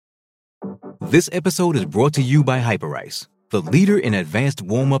This episode is brought to you by Hyperice, the leader in advanced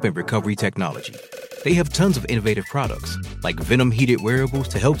warm-up and recovery technology. They have tons of innovative products, like Venom-heated wearables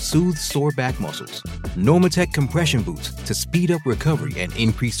to help soothe sore back muscles, Normatec compression boots to speed up recovery and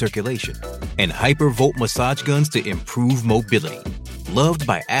increase circulation, and Hypervolt massage guns to improve mobility. Loved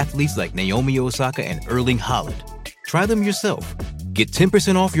by athletes like Naomi Osaka and Erling Haaland. Try them yourself. Get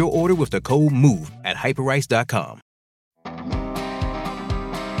 10% off your order with the code MOVE at hyperice.com.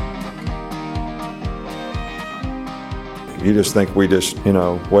 You just think we just,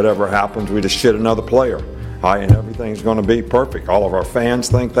 whatever happens, we just shit another player. And everything's going to be perfect. All of our fans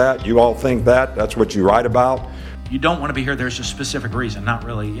think that. You all think that. That's what you write about. You don't want to be here. There's a specific reason. Not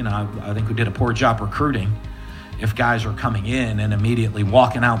really, I think we did a poor job recruiting. If guys are coming in and immediately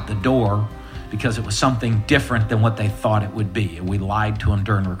walking out the door because it was something different than what they thought it would be. And we lied to them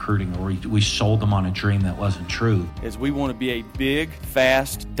during recruiting, or we sold them on a dream that wasn't true. Is we want to be a big,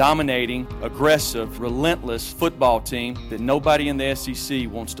 fast, dominating, aggressive, relentless football team that nobody in the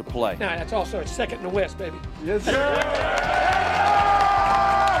SEC wants to play. Now, that's also a second in the West, baby. Yes, sir.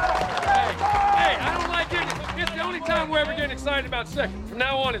 Hey, I don't like it. It's the only time we're ever getting excited about second. From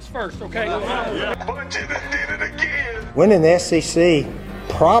now on, it's first, okay? Winning the SEC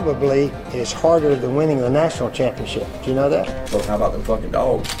probably is harder than winning the national championship. Do you know that? Well, how about them fucking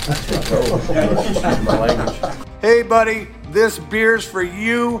dogs? My language. Hey, buddy, this beer's for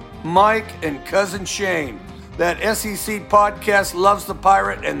you, Mike, and Cousin Shane. That SEC podcast loves the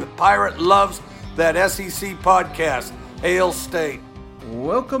Pirate, and the Pirate loves that SEC podcast. Hail State.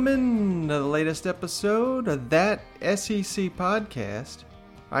 Welcome in to the latest episode of That SEC Podcast.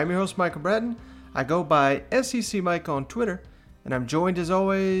 I'm your host, Michael Bratton. I go by SEC Mike on Twitter, and I'm joined as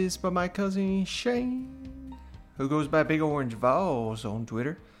always by my cousin Shane, who goes by Big Orange Vols on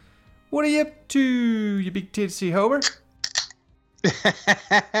Twitter. What are you up to, you big Tennessee homer?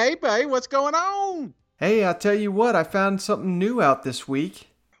 Hey, babe, what's going on? Hey, I'll tell you what, I found something new out this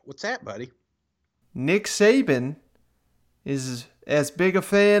week. What's that, buddy? Nick Saban is as big a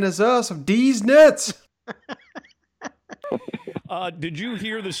fan as us of D's nuts. Did you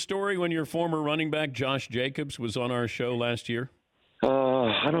hear the story when your former running back Josh Jacobs was on our show last year?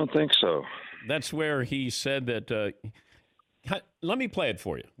 I don't think so. That's where he said that. Let me play it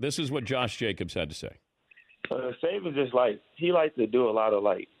for you. This is what Josh Jacobs had to say. Saban just he likes to do a lot of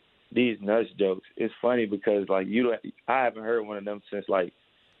these nuts jokes. It's funny because I haven't heard one of them since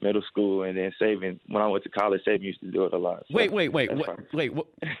middle school, and then Saban, when I went to college, Saban used to do it a lot. So Wait,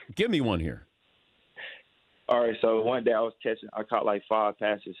 give me one here. All right, so one day I caught 5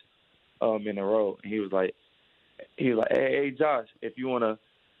 passes in a row, and he was like, hey Josh, if you want to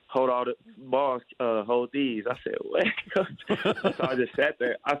hold all the balls, hold these. I said, what? So I just sat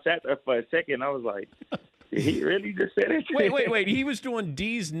there. I sat there for a second. I was like, did he really just say that? Wait. He was doing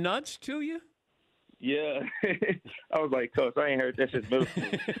D's nuts to you? Yeah. I was like, Coach, I ain't heard that since middle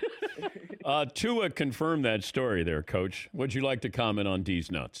school. Tua confirmed that story there, Coach. Would you like to comment on D's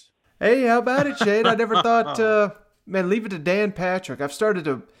nuts? Hey, how about it, Shane? I never thought, leave it to Dan Patrick. I've started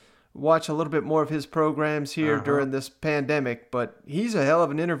to watch a little bit more of his programs here during this pandemic, but he's a hell of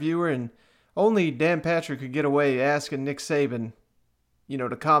an interviewer, and only Dan Patrick could get away asking Nick Saban,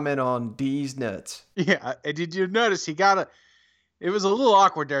 to comment on D's nuts. Yeah, and did you notice it was a little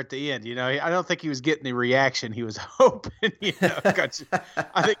awkward there at the end, I don't think he was getting the reaction he was hoping, Coach.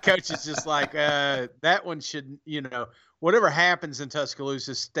 I think Coach is just like, that one should, whatever happens in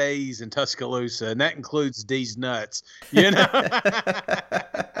Tuscaloosa stays in Tuscaloosa, and that includes D's nuts,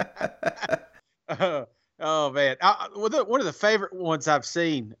 Oh, man. One of the favorite ones I've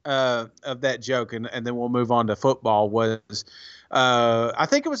seen of that joke, and then we'll move on to football, was I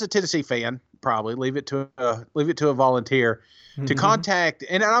think it was a Tennessee fan, probably, leave it to a volunteer, to contact,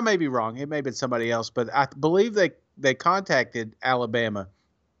 and I may be wrong, it may have been somebody else, but I believe they contacted Alabama,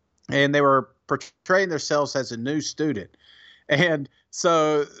 and they were portraying themselves as a new student. And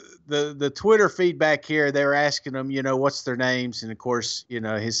so the Twitter feedback here, they were asking them, what's their names? And of course,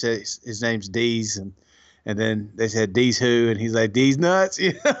 his name's D's, and then they said, D's who? And he's like, D's nuts. So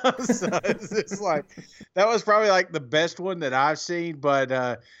it's that was probably the best one that I've seen, but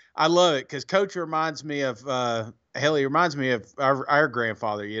I love it because Coach reminds me of he reminds me of our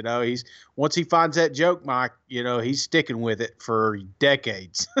grandfather. He's once he finds that joke, Mike, he's sticking with it for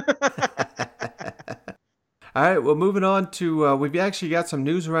decades. All right, well, moving on to, we've actually got some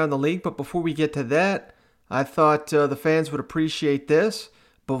news around the league, but before we get to that, I thought the fans would appreciate this.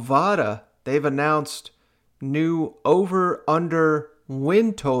 Bovada, they've announced new over-under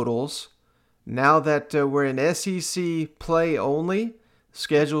win totals. Now that we're in SEC play only,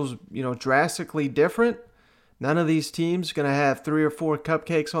 schedule's, drastically different. None of these teams going to have 3 or 4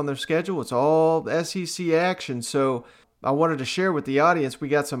 cupcakes on their schedule. It's all SEC action. So I wanted to share with the audience, we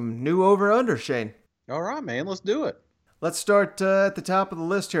got some new over-under, Shane. All right, man. Let's do it. Let's start at the top of the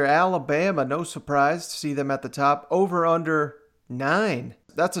list here. Alabama, no surprise to see them at the top. Over-under 9.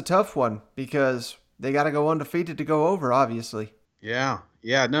 That's a tough one because they got to go undefeated to go over, obviously. Yeah.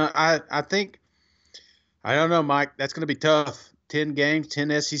 No, I think, I don't know, Mike. That's going to be tough. 10 games,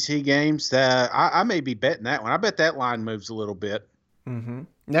 10 SEC games. I may be betting that one. I bet that line moves a little bit. Mm-hmm.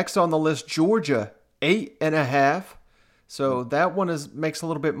 Next on the list, Georgia, 8.5. So that one makes a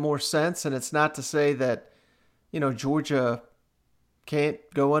little bit more sense, and it's not to say that, Georgia can't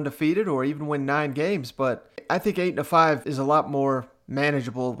go undefeated or even win 9 games, but I think 8.5 is a lot more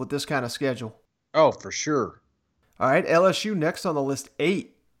manageable with this kind of schedule. Oh, for sure. All right, LSU next on the list,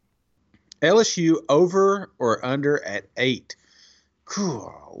 8. LSU over or under at 8.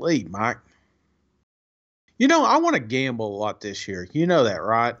 Golly, Mike. I want to gamble a lot this year. You know that,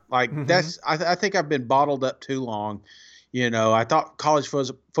 right? Like, I think I've been bottled up too long. I thought college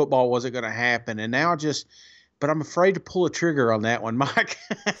football wasn't going to happen, and now but I'm afraid to pull a trigger on that one, Mike.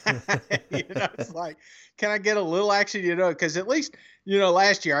 It's like, can I get a little action? Because at least,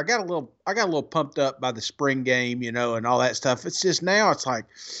 last year I got a little pumped up by the spring game, and all that stuff. It's just now it's like,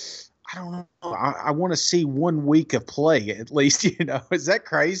 I don't know. I want to see 1 week of play at least. Is that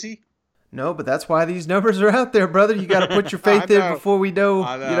crazy? No, but that's why these numbers are out there, brother. You got to put your faith in before we know.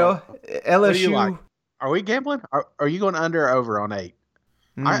 LSU. What do you like? Are we gambling? Are you going under or over on 8?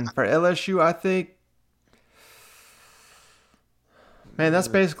 For LSU, I think. Man, that's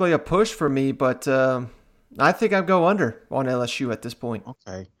basically a push for me, but I think I'd go under on LSU at this point.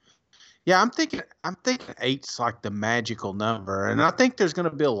 Okay. Yeah, I'm thinking 8's like the magical number, and I think there's going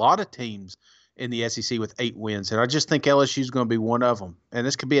to be a lot of teams in the SEC with 8 wins, and I just think LSU is going to be one of them. And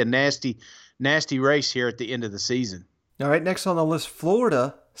this could be a nasty, nasty race here at the end of the season. All right, next on the list,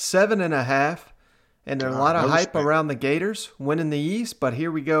 Florida, 7.5, and there's a lot of hype around the Gators winning the East, but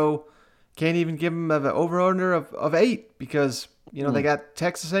here we go. Can't even give them an over-under of 8 because they got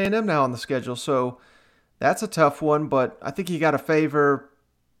Texas A&M now on the schedule, so that's a tough one. But I think you got to favor.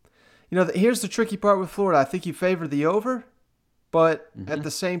 Here's the tricky part with Florida. I think you favor the over, but at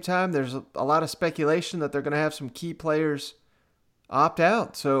the same time, there's a lot of speculation that they're going to have some key players opt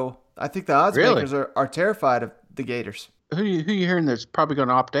out. So I think the odds makers are terrified of the Gators. Who you hearing that's probably going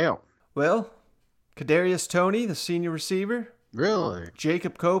to opt out? Well, Kadarius Toney, the senior receiver. Really?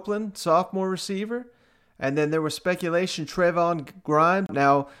 Jacob Copeland, sophomore receiver. And then there was speculation, Trevon Grimes.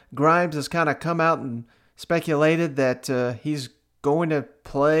 Now, Grimes has kind of come out and speculated that he's going to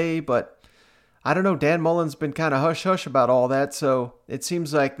play, but I don't know. Dan Mullen's been kind of hush-hush about all that, so it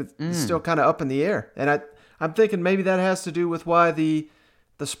seems like it's still kind of up in the air. And I'm thinking maybe that has to do with why the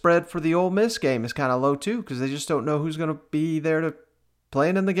spread for the Ole Miss game is kind of low, too, because they just don't know who's going to be there to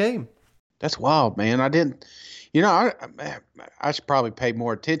playing in the game. That's wild, man. I didn't... I should probably pay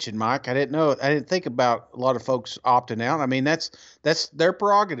more attention, Mike. I didn't think about a lot of folks opting out. I mean, that's their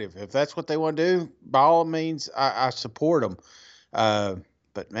prerogative. If that's what they want to do, by all means, I support them.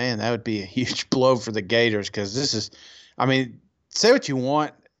 But man, that would be a huge blow for the Gators because say what you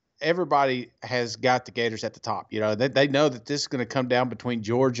want. Everybody has got the Gators at the top. They know that this is going to come down between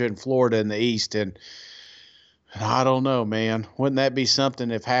Georgia and Florida in the East. And I don't know, man. Wouldn't that be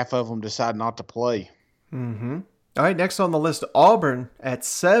something if half of them decide not to play? Mm-hmm. All right, next on the list, Auburn at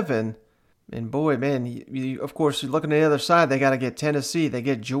 7. And boy, man, you of course, you're looking at the other side. They got to get Tennessee. They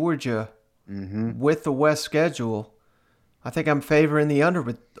get Georgia with the West schedule. I think I'm favoring the under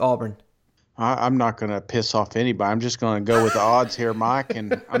with Auburn. I'm not going to piss off anybody. I'm just going to go with the odds here, Mike,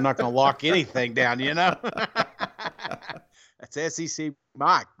 and I'm not going to lock anything down, That's SEC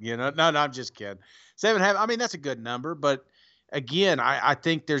Mike, No, I'm just kidding. 7.5, that's a good number, but again, I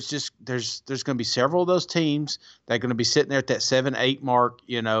think there's going to be several of those teams that are going to be sitting there at that 7-8 mark.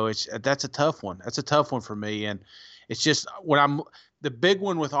 That's a tough one. That's a tough one for me, and it's just the big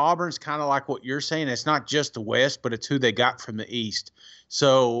one with Auburn is kind of like what you're saying. It's not just the West, but it's who they got from the East.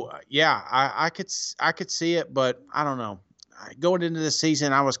 So yeah, I could see it, but I don't know. Going into the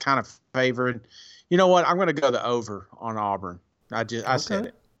season, I was kind of favoring. You know what? I'm going to go the over on Auburn. I said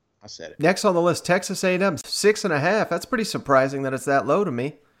it. I said it. Next on the list, Texas A&M, 6.5. That's pretty surprising that it's that low to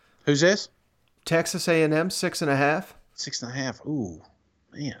me. Who's this? Texas A&M, 6.5. 6.5. Ooh,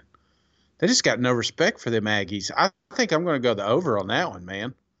 man. They just got no respect for them Aggies. I think I'm going to go the over on that one,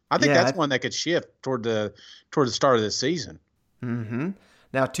 man. I think that's one that could shift toward the start of this season. Mm-hmm.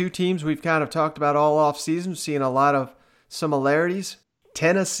 Now, 2 teams we've kind of talked about all off season, seeing a lot of similarities.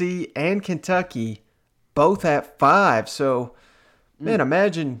 Tennessee and Kentucky, both at 5. So, man,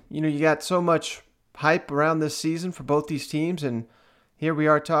 imagine, you got so much hype around this season for both these teams, and here we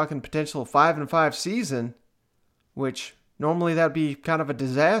are talking potential 5-5 season, which normally that'd be kind of a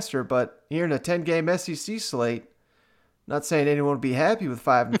disaster, but here in a 10-game SEC slate, not saying anyone would be happy with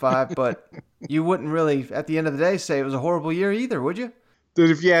 5-5, but you wouldn't really, at the end of the day, say it was a horrible year either, would you? Dude,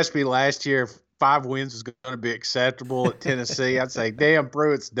 if you asked me last year if 5 wins was going to be acceptable at Tennessee, I'd say, damn,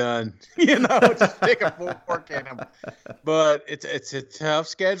 Pruitt's done. Just stick a fork in him. But it's a tough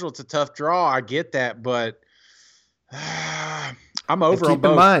schedule. It's a tough draw. I get that, but I'm over on both. Keep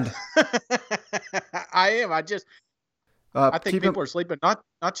in mind. I am. I think people are sleeping. Not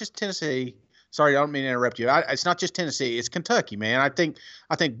just Tennessee. Sorry, I don't mean to interrupt you. It's not just Tennessee. It's Kentucky, man. I think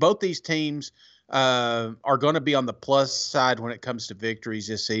both these teams are going to be on the plus side when it comes to victories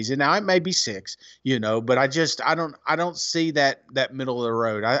this season. Now it may be 6, but I don't see that middle of the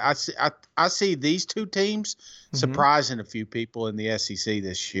road. I see these two teams surprising a few people in the SEC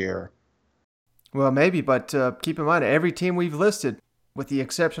this year. Well, maybe, but keep in mind every team we've listed, with the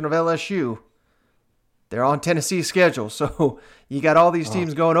exception of LSU, they're on Tennessee's schedule. So you got all these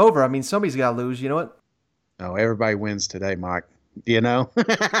teams going over. I mean, somebody's got to lose. You know what? No, everybody wins today, Mike.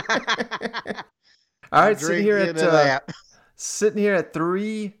 All right, sitting here at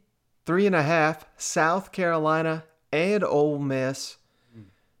 3.5, South Carolina and Ole Miss.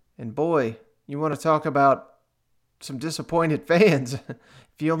 And boy, you want to talk about some disappointed fans.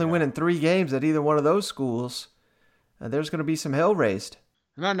 If you only win in 3 games at either one of those schools, there's going to be some hell raised.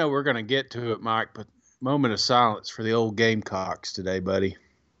 And I know we're going to get to it, Mike, but moment of silence for the old Gamecocks today, buddy.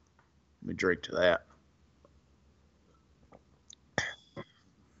 Let me drink to that.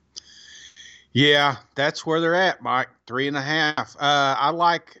 Yeah, that's where they're at, Mike. 3.5. I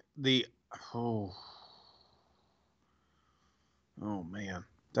like the oh man,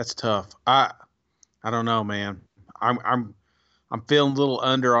 that's tough. I don't know, man. I'm feeling a little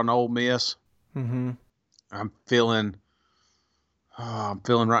under on Ole Miss. Mm-hmm. I'm feeling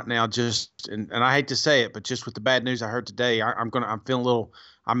right now and I hate to say it, but just with the bad news I heard today, I'm feeling a little.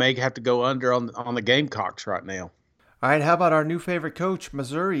 I may have to go under on the Gamecocks right now. All right, how about our new favorite coach,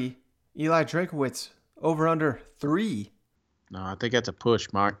 Missouri? Eli Drinkwitz, over under 3. No, I think that's a push,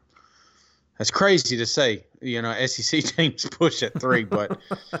 Mike. That's crazy to say. SEC teams push at 3, but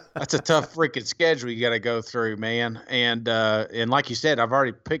that's a tough freaking schedule you got to go through, man. And like you said, I've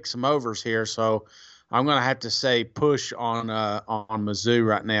already picked some overs here, so I'm going to have to say push on Mizzou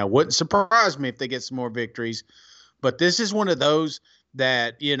right now. Wouldn't surprise me if they get some more victories, but this is one of those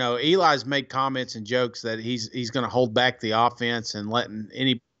that Eli's made comments and jokes that he's going to hold back the offense and letting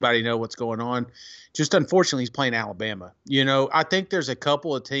anybody know what's going on. Just unfortunately, he's playing Alabama. I think there's a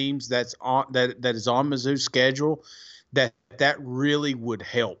couple of teams that is on Mizzou's schedule that really would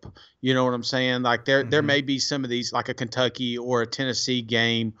help. You know what I'm saying? Like there may be some of these, like a Kentucky or a Tennessee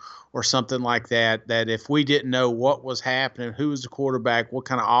game or something like that, that if we didn't know what was happening, who was the quarterback, what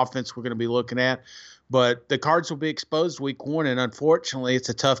kind of offense we're going to be looking at. But the cards will be exposed week 1, and unfortunately, it's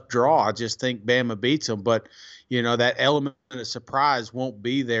a tough draw. I just think Bama beats them. But, that element of surprise won't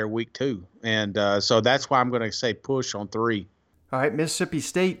be there week 2. And so that's why I'm going to say push on 3. All right, Mississippi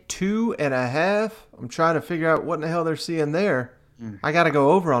State, 2.5. I'm trying to figure out what in the hell they're seeing there. I got to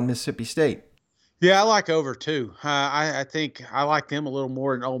go over on Mississippi State. Yeah, I like over too. I think I like them a little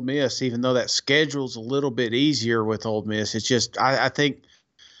more than Ole Miss, even though that schedule's a little bit easier with Ole Miss. It's just I think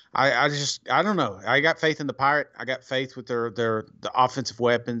I don't know. I got faith in the Pirate. I got faith with the offensive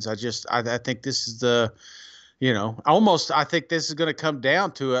weapons. I think this is I think this is going to come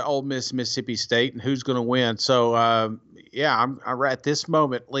down to an Ole Miss Mississippi State and who's going to win. So I'm at this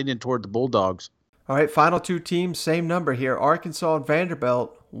moment leaning toward the Bulldogs. All right, final 2 teams, same number here. Arkansas and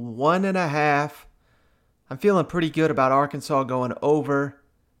Vanderbilt, 1.5. I'm feeling pretty good about Arkansas going over,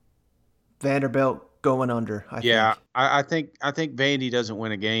 Vanderbilt going under. I think Vandy doesn't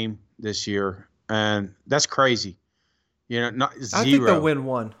win a game this year, and that's crazy. Not 0. I think they'll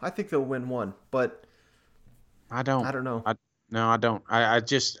win one. But I don't know. I don't. I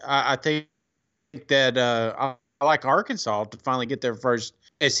think that I like Arkansas to finally get their first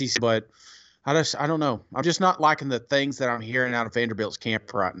SEC, but I don't know. I'm just not liking the things that I'm hearing out of Vanderbilt's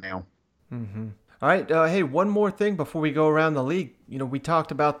camp right now. Mm-hmm. All right. Hey, one more thing before we go around the league. We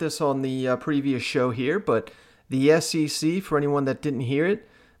talked about this on the previous show here, but the SEC, for anyone that didn't hear it,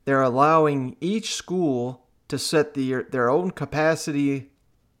 they're allowing each school to set their own capacity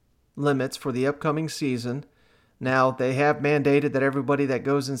limits for the upcoming season. Now, they have mandated that everybody that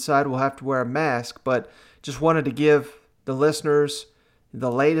goes inside will have to wear a mask, but just wanted to give the listeners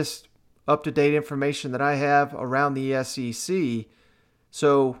the latest up-to-date information that I have around the SEC.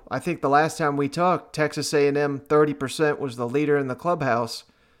 So I think the last time we talked, Texas A&M 30% was the leader in the clubhouse.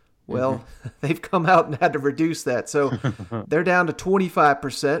 Well, they've come out and had to reduce that. So they're down to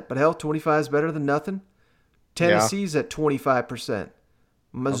 25%, but hell, 25 is better than nothing. Tennessee's at 25%.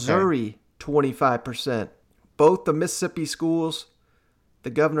 Missouri, 25%. Both the Mississippi schools, the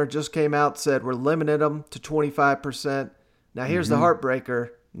governor just came out and said we're limiting them to 25%. Now here's the heartbreaker.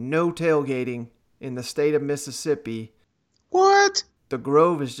 No tailgating in the state of Mississippi. What? The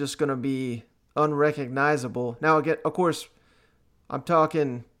Grove is just going to be unrecognizable. Now, again, of course, I'm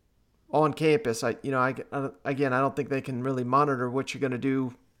talking on campus. I don't think they can really monitor what you're going to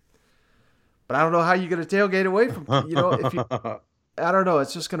do. But I don't know how you're going to tailgate away from, if you, I don't know.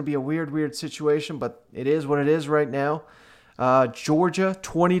 It's just going to be a weird situation, but it is what it is right now. Georgia,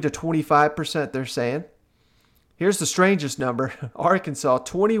 20 to 25%, they're saying. Here's the strangest number. Arkansas,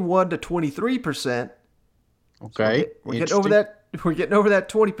 21 to 23%. Okay. So we're getting over that. We're getting over that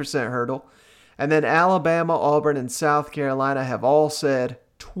 20% hurdle. And then Alabama, Auburn, and South Carolina have all said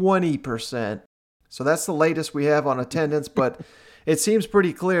 20%. So that's the latest we have on attendance, but it seems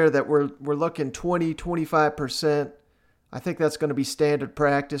pretty clear that we're looking 20, 25%. I think that's going to be standard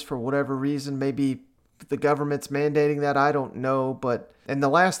practice for whatever reason. Maybe the government's mandating that. I don't know. And the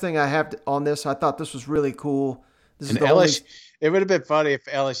last thing I have on this, I thought this was really cool. This is LSU, it would have been funny if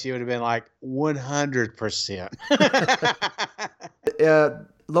LSU would have been like 100%.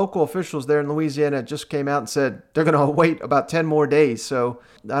 Local officials there in Louisiana just came out and said they're going to wait about 10 more days. So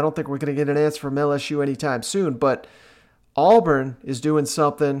I don't think we're going to get an answer from LSU anytime soon. But Auburn is doing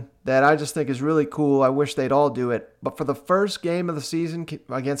something that I just think is really cool. I wish they'd all do it. But for the first game of the season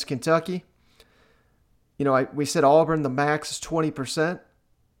against Kentucky, we said Auburn, the max is 20%.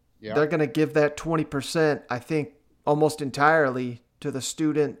 Yeah. They're going to give that 20%, I think, almost entirely to the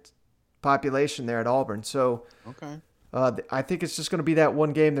student population there at Auburn. So okay. I think it's just going to be that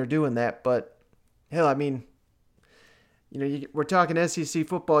one game they're doing that. But, hell, I mean, we're talking SEC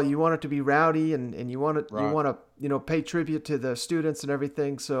football. You want it to be rowdy and you want to pay tribute to the students and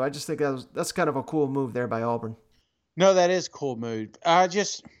everything. So I just think that's kind of a cool move there by Auburn. No, that is a cool move. I'm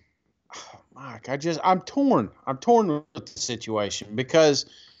torn. I'm torn with the situation because,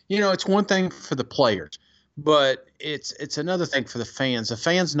 it's one thing for the players, but it's another thing for the fans. The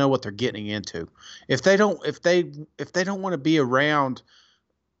fans know what they're getting into. If they don't want to be around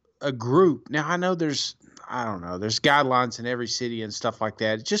a group. Now I know there's guidelines in every city and stuff like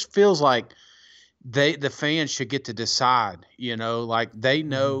that. It just feels like the fans should get to decide, like they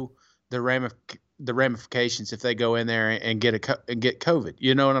know the ramifications if they go in there and get COVID.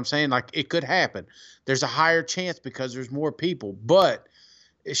 You know what I'm saying? Like it could happen. There's a higher chance because there's more people, but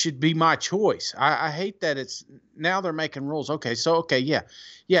it should be my choice. I hate that now they're making rules. Okay. Yeah.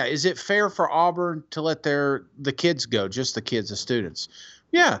 Is it fair for Auburn to let the kids go, just the kids, the students?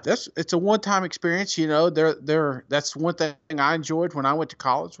 Yeah, it's a one-time experience. That's one thing I enjoyed when I went to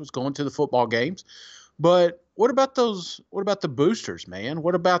college was going to the football games. But what about the boosters, man?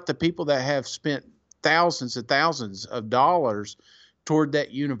 What about the people that have spent thousands and thousands of dollars toward that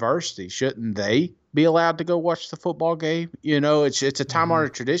university? Shouldn't they be allowed to go watch the football game? It's a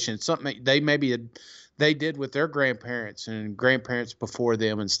time-honored tradition. It's something that they did with their grandparents and grandparents before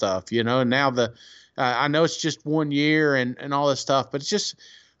them and stuff. And now I know it's just 1 year and all this stuff, but it's just,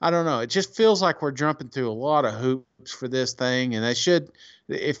 I don't know. It just feels like we're jumping through a lot of hoops for this thing. And they should,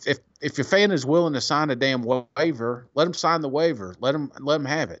 if your fan is willing to sign a damn waiver, let them sign the waiver. Let them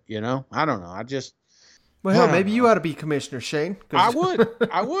have it. I don't know. Well, hell, maybe you ought to be commissioner, Shane. I would.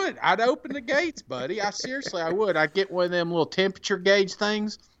 I'd open the gates, buddy. I would. I'd get one of them little temperature gauge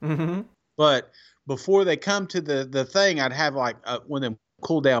things. Mm-hmm. But before they come to the thing, I'd have like one of them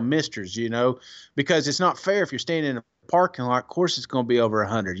cool down misters, because it's not fair if you're standing in a parking lot. Of course, it's going to be over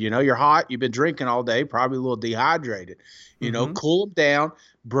 100. You're hot. You've been drinking all day, probably a little dehydrated. Cool them down,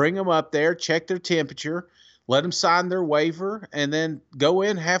 bring them up there, check their temperature, let them sign their waiver, and then go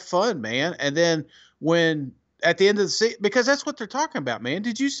in, have fun, man. And then when at the end of the season, because that's what they're talking about, man.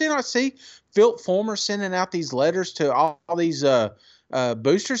 Did you not see Phil Fulmer sending out these letters to all these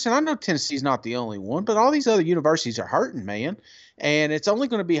boosters? And I know Tennessee's not the only one, but all these other universities are hurting, man. And it's only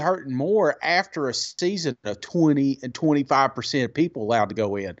going to be hurting more after a season of 20 and 25% of people allowed to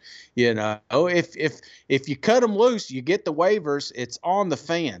go in. If you cut them loose, you get the waivers, it's on the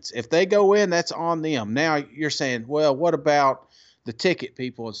fans. If they go in, that's on them. Now you're saying, well, what about the ticket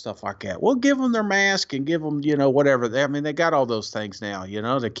people and stuff like that? Well, give them their mask and give them, whatever. They got all those things now,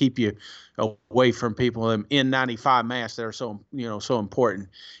 to keep you away from people. Them N95 masks that are so important.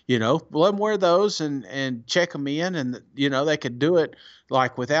 Let them wear those and check them in, and they could do it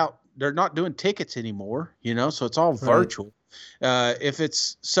like without. They're not doing tickets anymore, so it's all virtual. If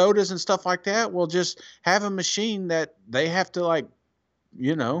it's sodas and stuff like that, well, just have a machine that they have to like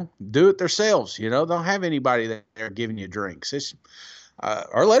do it themselves. Don't have anybody there giving you drinks.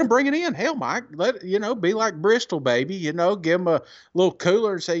 Or let them bring it in. Hell, Mike, be like Bristol, baby. Give them a little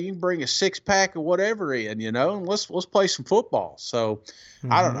cooler and say you can bring a 6-pack or whatever in. And let's play some football. So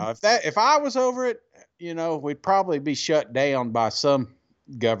I don't know if I was over it, we'd probably be shut down by some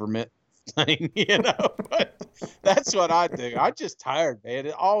government thing. But that's what I do. I'm just tired,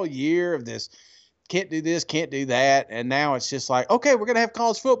 man. All year of this. Can't do this, can't do that. And now it's just like, okay, we're going to have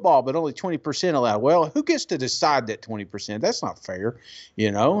college football, but only 20% allowed. Well, who gets to decide that 20%? That's not fair.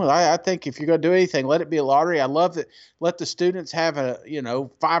 I think if you're going to do anything, let it be a lottery. I love that. Let the students have a,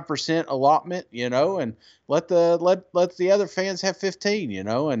 5% allotment, and let the other fans have 15,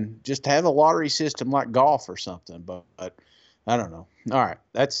 and just have a lottery system like golf or something. But I don't know. All right.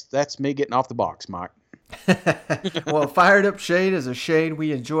 That's me getting off the box, Mike. Well, fired up Shane is a Shane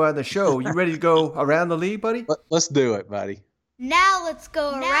we enjoy on the show. You ready to go around the league, buddy? Let's do it, buddy. Now let's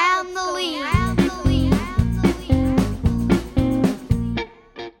go around the league.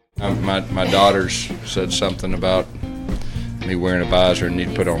 My daughters said something about me wearing a visor and need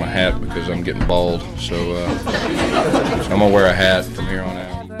to put on a hat because I'm getting bald. So I'm going to wear a hat from here on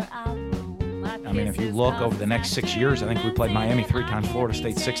out. I mean, if you look over the next 6 years, I think we played Miami 3 times, Florida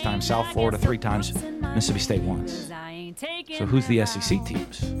State 6 times, South Florida 3 times, Mississippi State once. So who's the SEC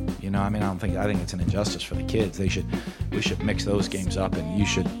teams? I think it's an injustice for the kids. We should mix those games up, and you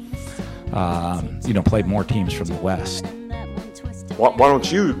should, play more teams from the West. Why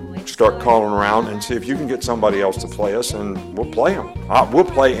don't you start calling around and see if you can get somebody else to play us, and we'll play them. We'll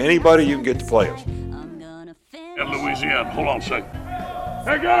play anybody you can get to play us. In Louisiana, hold on a second.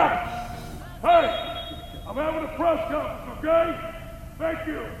 Hey, guys! Hey, I'm having a press conference, okay? Thank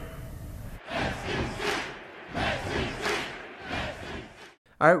you.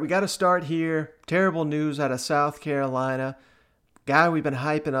 All right, we got to start here. Terrible news out of South Carolina. Guy we've been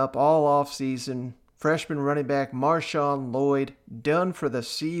hyping up all offseason. Freshman running back MarShawn Lloyd, done for the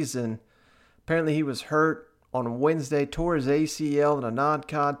season. Apparently he was hurt on Wednesday, tore his ACL in a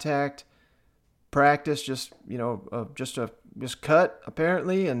non-contact practice, just cut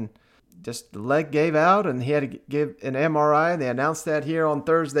apparently, and just the leg gave out, and he had to give an MRI, and they announced that here on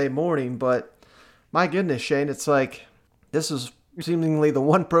Thursday morning. But my goodness, Shane, it's like this is seemingly the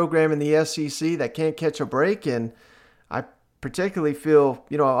one program in the SEC that can't catch a break, and I particularly feel,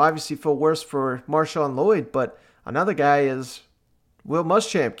 obviously feel worse for MarShawn Lloyd, but another guy is Will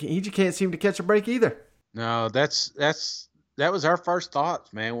Muschamp. He can't seem to catch a break either. No, that was our first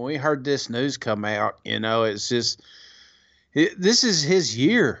thoughts, man. When we heard this news come out, it's just this is his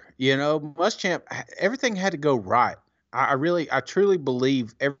year. Muschamp, everything had to go right. I truly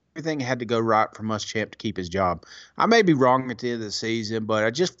believe everything had to go right for Muschamp to keep his job. I may be wrong at the end of the season, but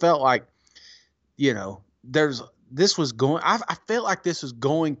I just felt like, I felt like this was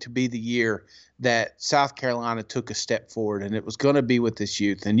going to be the year that South Carolina took a step forward, and it was going to be with this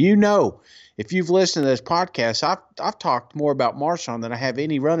youth. And if you've listened to this podcast, I've talked more about Marshawn than I have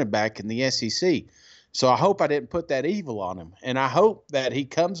any running back in the SEC. So I hope I didn't put that evil on him. And I hope that he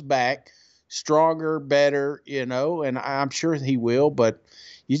comes back stronger, better, and I'm sure he will. But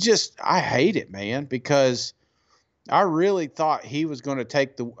I hate it, man, because I really thought he was going to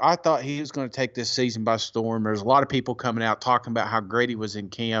take this season by storm. There's a lot of people coming out talking about how great he was in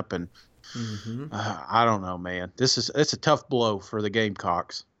camp. And I don't know, man. It's a tough blow for the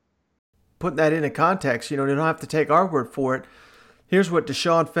Gamecocks. Putting that into context, you don't have to take our word for it. Here's what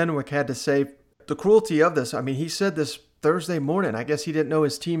Deshaun Fenwick had to say. The cruelty of this, he said this Thursday morning. I guess he didn't know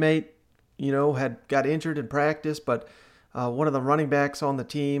his teammate, had got injured in practice, but one of the running backs on the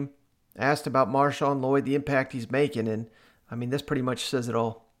team asked about MarShawn Lloyd, the impact he's making, and this pretty much says it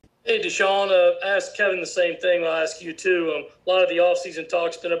all. Hey, Deshaun, I asked Kevin the same thing. I'll ask you too. A lot of the offseason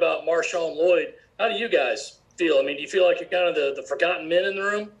talk's been about MarShawn Lloyd. How do you guys feel? Do you feel like you're kind of the forgotten men in the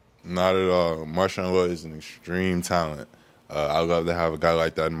room? Not at all. MarShawn Lloyd is an extreme talent. I love to have a guy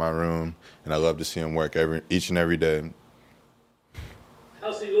like that in my room, and I love to see him work each and every day.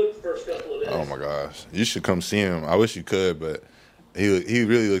 How's he look the first couple of days? Oh, my gosh. You should come see him. I wish you could, but he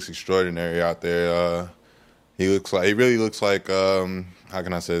really looks extraordinary out there. He really looks like how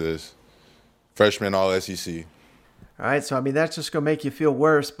can I say this? Freshman all SEC. All right, so that's just going to make you feel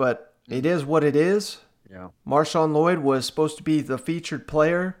worse, but it is what it is. Yeah. MarShawn Lloyd was supposed to be the featured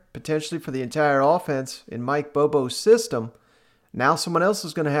player, potentially for the entire offense in Mike Bobo's system. Now someone else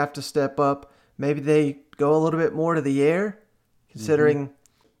is going to have to step up. Maybe they go a little bit more to the air, considering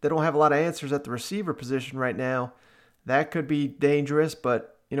they don't have a lot of answers at the receiver position right now. That could be dangerous,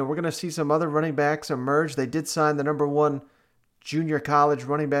 but we're going to see some other running backs emerge. They did sign the number one junior college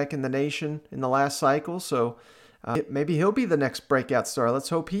running back in the nation in the last cycle, so Maybe he'll be the next breakout star. Let's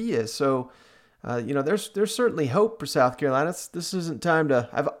hope he is. So, there's certainly hope for South Carolina. This isn't time to.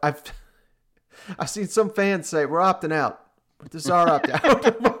 I've seen some fans say we're opting out. This is our opt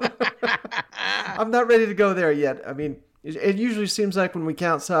out. I'm not ready to go there yet. I mean, it usually seems like when we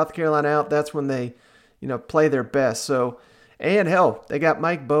count South Carolina out, that's when they, play their best. So, and hell, they got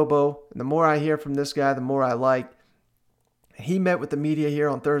Mike Bobo. And the more I hear from this guy, the more I like. He met with the media here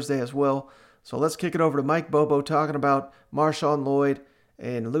on Thursday as well. So let's kick it over to Mike Bobo talking about MarShawn Lloyd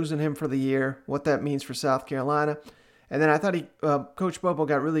and losing him for the year, what that means for South Carolina. And then I thought Coach Bobo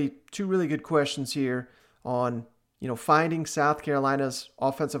got two really good questions here on, finding South Carolina's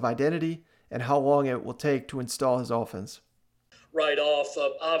offensive identity and how long it will take to install his offense. Right off,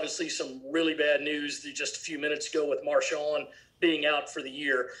 obviously some really bad news just a few minutes ago with MarShawn being out for the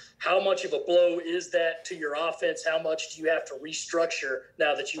year. How much of a blow is that to your offense? How much do you have to restructure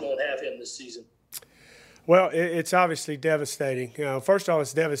now that you won't have him this season? Well, it's obviously devastating. First of all,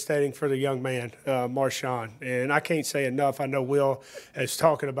 it's devastating for the young man, MarShawn. And I can't say enough. I know Will is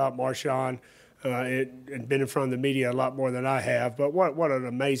talking about MarShawn and been in front of the media a lot more than I have. But what an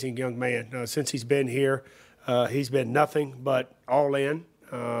amazing young man. Since he's been here, he's been nothing but all in.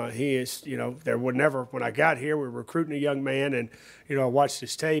 He is, there would never, when I got here, we were recruiting a young man, and, I watched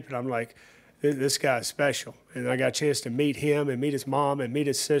his tape, and I'm like, this guy is special. And I got a chance to meet him and meet his mom and meet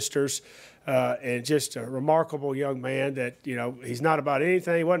his sisters, and just a remarkable young man that, he's not about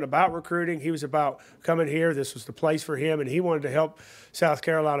anything. He wasn't about recruiting. He was about coming here. This was the place for him, and he wanted to help South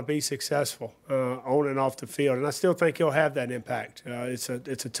Carolina be successful on and off the field. And I still think he'll have that impact. It's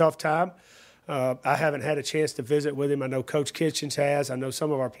a tough time. I haven't had a chance to visit with him. I know Coach Kitchens has. I know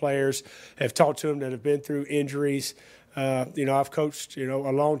some of our players have talked to him that have been through injuries. I've coached, a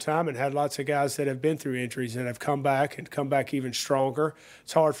long time and had lots of guys that have been through injuries and have come back even stronger.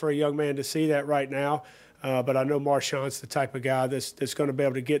 It's hard for a young man to see that right now, but I know MarShawn's the type of guy that's going to be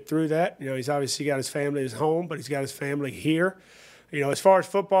able to get through that. He's obviously got his family at his home, but he's got his family here. As far as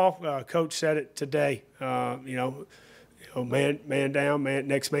football, Coach said it today, man down,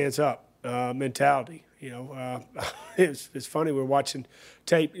 next man's up. Mentality. It's funny. We were watching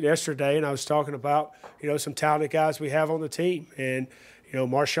tape yesterday, and I was talking about some talented guys we have on the team, and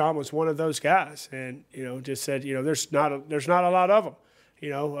MarShawn was one of those guys, and just said there's not a lot of them,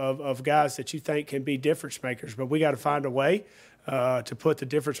 of guys that you think can be difference makers, but we got to find a way to put the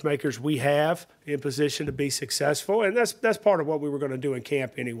difference makers we have in position to be successful, and that's part of what we were going to do in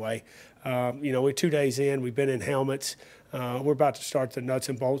camp anyway. We're 2 days in. We've been in helmets. We're about to start the nuts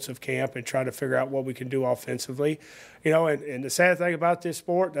and bolts of camp and try to figure out what we can do offensively. And the sad thing about this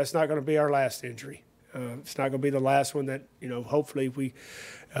sport, that's not going to be our last injury. It's not going to be the last one that, hopefully we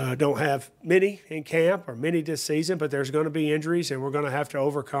don't have many in camp or many this season, but there's going to be injuries, and we're going to have to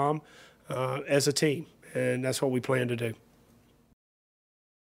overcome as a team, and that's what we plan to do.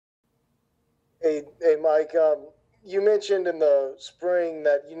 Hey, Mike, you mentioned in the spring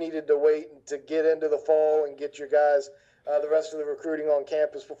that you needed to wait to get into the fall and get your guys the rest of the recruiting on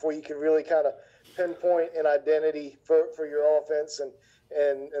campus before you could really kind of pinpoint an identity for your offense and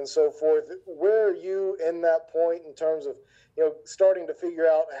so forth. Where are you in that point in terms of starting to figure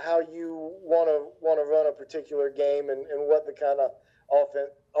out how you want to run a particular game and what the kind of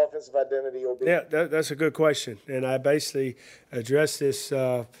offensive identity will be? Yeah, that's a good question, and I basically addressed this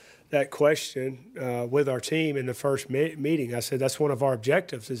that question with our team in the first meeting. I said that's one of our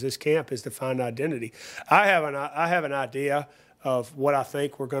objectives is this camp is to find identity. I have an idea of what I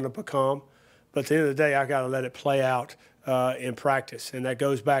think we're going to become, but at the end of the day, I got to let it play out in practice, and that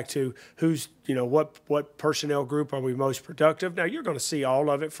goes back to who's what personnel group are we most productive. Now you're going to see all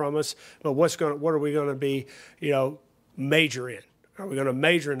of it from us, but what are we going to be major in? Are we going to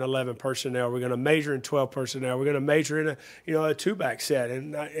major in 11 personnel? Are we going to major in 12 personnel? Are we going to major in a two-back set?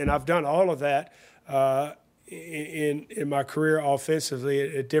 And I've done all of that in my career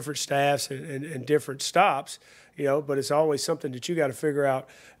offensively at different staffs and different stops. But it's always something that you got to figure out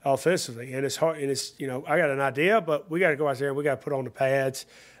offensively, and it's hard. And it's I got an idea, but we got to go out there and we got to put on the pads,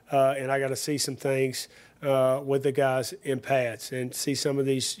 and I got to see some things with the guys in pads and see some of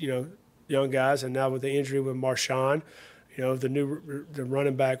these young guys, and now with the injury with MarShawn. The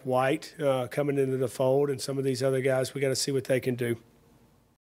running back White coming into the fold, and some of these other guys, we got to see what they can do.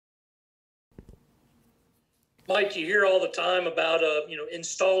 Mike, you hear all the time about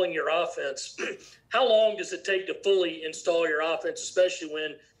installing your offense. How long does it take to fully install your offense, especially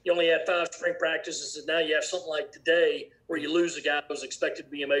when you only had 5 spring practices and now you have something like today where you lose a guy who was expected to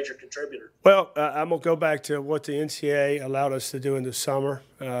be a major contributor? Well, I'm going to go back to what the NCAA allowed us to do in the summer.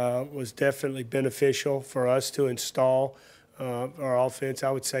 Was definitely beneficial for us to install our offense.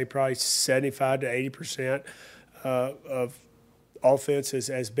 I would say probably 75 to 80%. of offense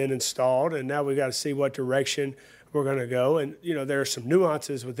has been installed, and now we've got to see what direction we're going to go. And, there are some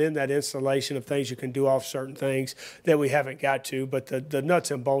nuances within that installation of things you can do off certain things that we haven't got to, but the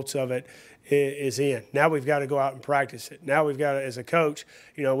nuts and bolts of it is in. Now we've got to go out and practice it. Now we've got to, as a coach,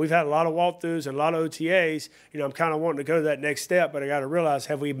 we've had a lot of walkthroughs and a lot of OTAs. I'm kind of wanting to go to that next step, but I got to realize,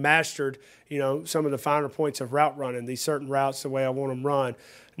 have we mastered, some of the finer points of route running, these certain routes the way I want them run?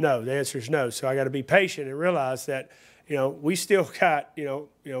 No, the answer is no. So I got to be patient and realize that, we still got,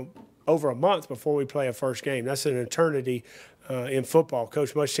 over a month before we play a first game. That's an eternity in football.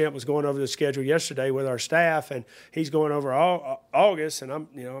 Coach Muschamp was going over the schedule yesterday with our staff, and he's going over August, and I'm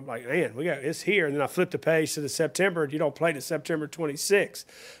like, man, it's here. And then I flipped the page to the September, and you don't play to September 26th.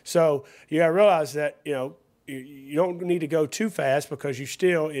 So you got to realize that, you don't need to go too fast because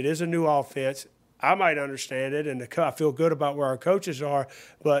it is a new offense. I might understand it, and I feel good about where our coaches are,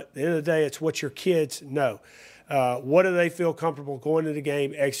 but at the end of the day, it's what your kids know. What do they feel comfortable going to the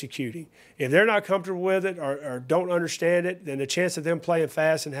game executing? If they're not comfortable with it or don't understand it, then the chance of them playing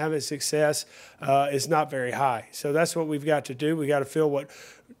fast and having success is not very high. So that's what we've got to do. We got to figure out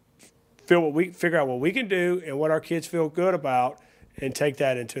what we can do and what our kids feel good about, and take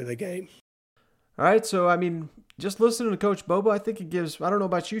that into the game. All right, so just listening to Coach Bobo, I think it gives, I don't know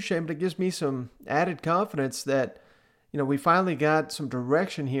about you, Shane, but it gives me some added confidence that, we finally got some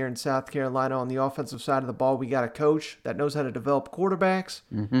direction here in South Carolina on the offensive side of the ball. We got a coach that knows how to develop quarterbacks.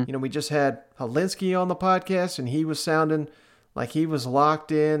 Mm-hmm. We just had Helinski on the podcast, and he was sounding like he was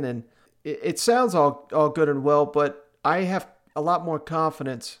locked in. And it sounds all good and well, but I have a lot more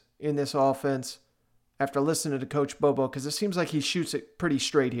confidence in this offense after listening to Coach Bobo, because it seems like he shoots it pretty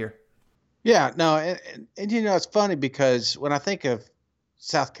straight here. Yeah, no, and it's funny because when I think of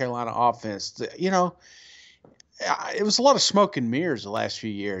South Carolina offense, it was a lot of smoke and mirrors the last few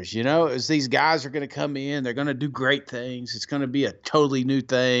years. It was these guys are going to come in, they're going to do great things. It's going to be a totally new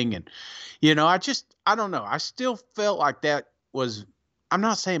thing. And, I don't know. I still felt like that was, I'm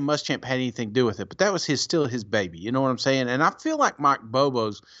not saying Muschamp had anything to do with it, but that was still his baby. You know what I'm saying? And I feel like Mike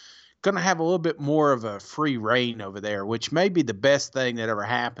Bobo's going to have a little bit more of a free reign over there, which may be the best thing that ever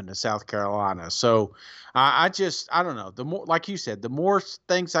happened to South Carolina. So I don't know. The more, like you said, the more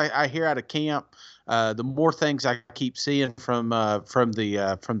things I hear out of camp, the more things I keep seeing from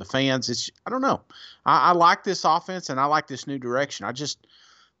the fans. I don't know. I like this offense and I like this new direction. I just,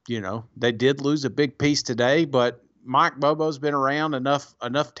 they did lose a big piece today, but Mike Bobo's been around enough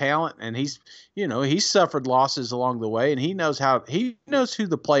talent, and he's suffered losses along the way, and he knows who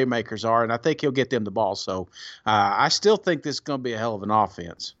the playmakers are, and I think he'll get them the ball. So I still think this is going to be a hell of an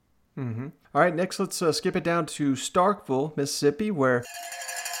offense. Mm-hmm. All right, next let's skip it down to Starkville, Mississippi, where,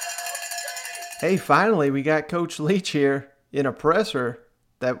 hey, finally we got Coach Leach here in a presser.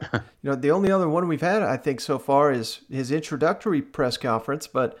 That the only other one we've had, I think, so far is his introductory press conference,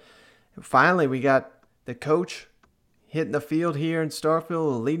 but finally we got the coach hitting the field here in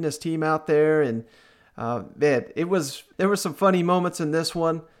Starkville, leading his team out there. And man, there were some funny moments in this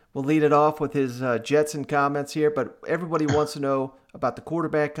one. We'll lead it off with his Jetson comments here, but everybody wants to know about the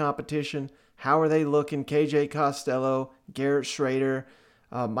quarterback competition. How are they looking? KJ Costello, Garrett Schrader.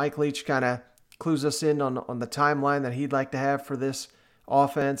 Mike Leach kind of clues us in on the timeline that he'd like to have for this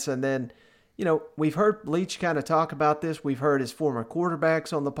offense. And then, we've heard Leach kind of talk about this. We've heard his former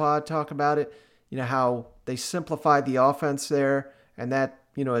quarterbacks on the pod talk about it. How they simplified the offense there, and that,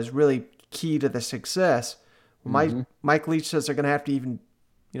 is really key to the success. Mm-hmm. Mike Leach says they're going to have to even,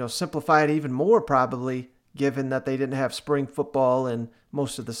 simplify it even more probably, given that they didn't have spring football and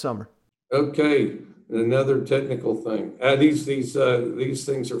most of the summer. Okay, another technical thing. These things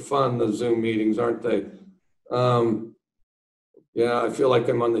are fun, the Zoom meetings, aren't they? Yeah, I feel like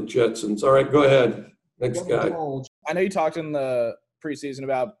I'm on the Jetsons. All right, go ahead. Next guy. I know you talked in the preseason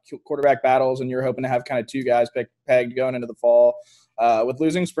about quarterback battles, and you're hoping to have kind of two guys pegged going into the fall. With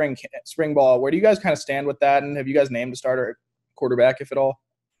losing spring ball, where do you guys kind of stand with that? And have you guys named a starter quarterback, if at all?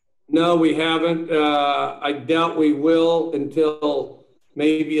 No, we haven't. I doubt we will until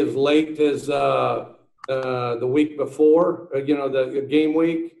maybe as late as the week before, the game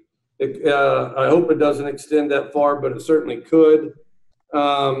week. I hope it doesn't extend that far, but it certainly could.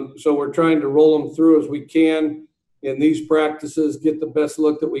 So we're trying to roll them through as we can in these practices, get the best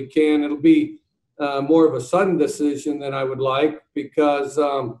look that we can. It'll be more of a sudden decision than I would like because,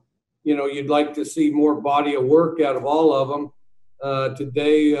 you'd like to see more body of work out of all of them.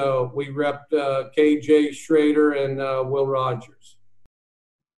 Today, we repped KJ Schrader and Will Rogers.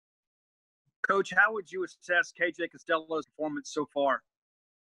 Coach, how would you assess KJ Costello's performance so far?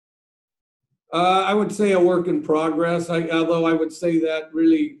 I would say a work in progress. Although I would say that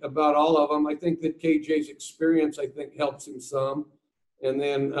really about all of them. I think that KJ's experience, I think, helps him some, and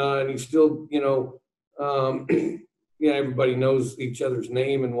then and he's still, everybody knows each other's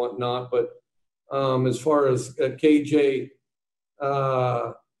name and whatnot. But as far as KJ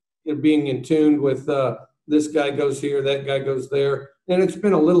being in tune with this guy goes here, that guy goes there, and it's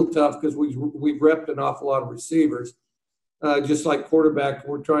been a little tough because we've repped an awful lot of receivers. Just like quarterback,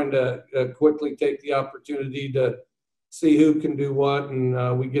 we're trying to quickly take the opportunity to see who can do what,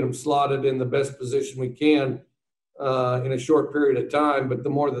 and we get them slotted in the best position we can in a short period of time. But the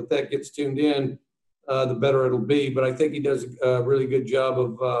more that gets tuned in, the better it'll be. But I think he does a really good job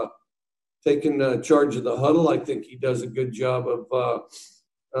of taking charge of the huddle. I think he does a good job of,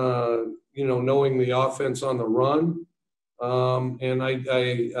 knowing the offense on the run. And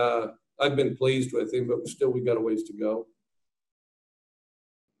I've been pleased with him, but still we got a ways to go.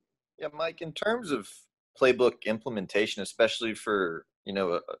 Yeah, Mike, in terms of playbook implementation, especially for,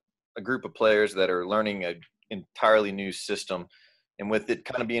 a group of players that are learning an entirely new system, and with it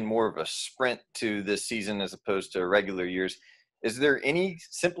kind of being more of a sprint to this season as opposed to regular years, is there any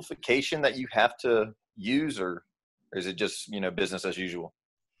simplification that you have to use, or is it just, business as usual?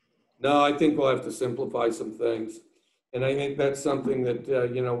 No, I think we'll have to simplify some things. And I think that's something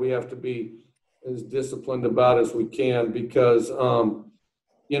that, we have to be as disciplined about as we can, because,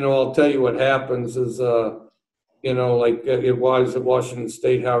 I'll tell you what happens is, like it was at Washington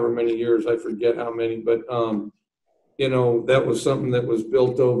State, however many years, I forget how many, but, that was something that was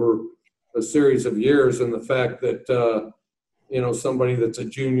built over a series of years. And the fact that, somebody that's a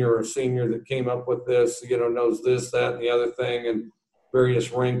junior or senior that came up with this, knows this, that, and the other thing, and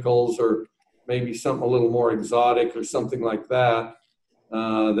various wrinkles, or maybe something a little more exotic or something like that,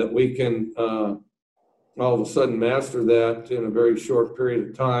 that we can all of a sudden master that in a very short period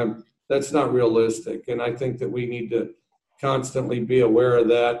of time. That's not realistic. And I think that we need to constantly be aware of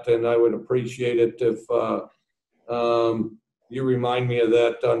that. And I would appreciate it if you remind me of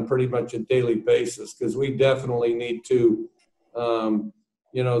that on pretty much a daily basis, because we definitely need to,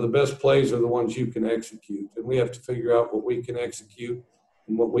 the best plays are the ones you can execute. And we have to figure out what we can execute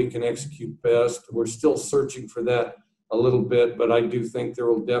and what we can execute best. We're still searching for that a little bit, but I do think there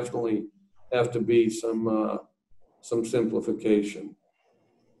will definitely have to be some simplification.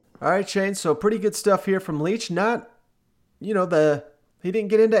 All right, Shane. So pretty good stuff here from Leach. Not, he didn't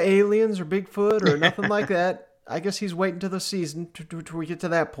get into aliens or Bigfoot or nothing like that. I guess he's waiting till the season to we get to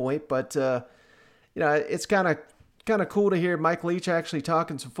that point. But it's kind of cool to hear Mike Leach actually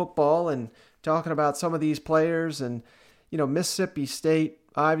talking some football and talking about some of these players. And Mississippi State,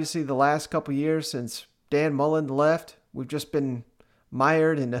 obviously the last couple years since Dan Mullen left, we've just been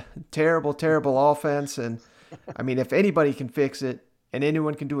mired in a terrible, terrible offense. And, if anybody can fix it and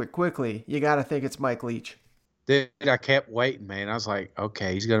anyone can do it quickly, you got to think it's Mike Leach. Dude, I kept waiting, man. I was like,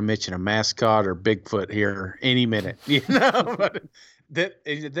 okay, he's going to mention a mascot or Bigfoot here any minute, But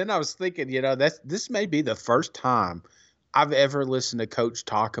then I was thinking, this may be the first time I've ever listened to Coach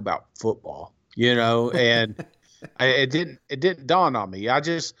talk about football, and it didn't dawn on me.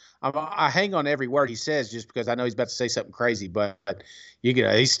 I hang on every word he says just because I know he's about to say something crazy, but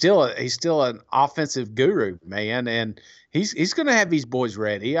he's still an offensive guru, man, and he's going to have these boys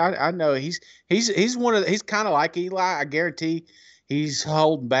ready. I know he's kind of like Eli. I guarantee he's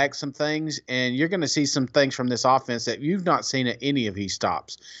holding back some things, and you're going to see some things from this offense that you've not seen at any of his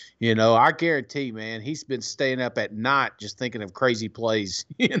stops. I guarantee, man, he's been staying up at night just thinking of crazy plays,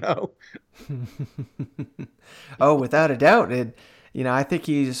 Oh, without a doubt. I think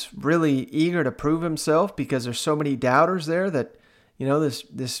he's really eager to prove himself because there's so many doubters there that,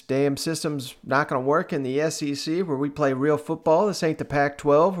 this damn system's not going to work in the SEC where we play real football. This ain't the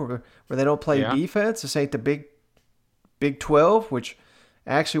Pac-12 where they don't play defense. This ain't the Big 12, which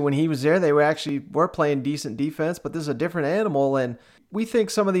actually when he was there, they were playing decent defense, but this is a different animal. And we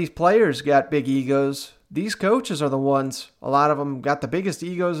think some of these players got big egos. These coaches are the ones, a lot of them got the biggest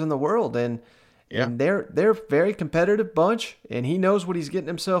egos in the world. And they're a very competitive bunch, and he knows what he's getting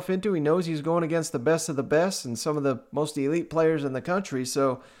himself into. He knows he's going against the best of the best and some of the most elite players in the country.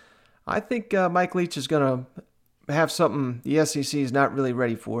 So I think Mike Leach is going to have something the SEC is not really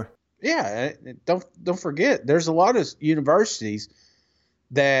ready for. Yeah, don't forget, there's a lot of universities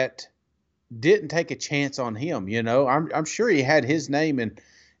that didn't take a chance on him. I'm sure he had his name in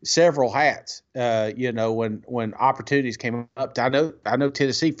several hats. When opportunities came up. I know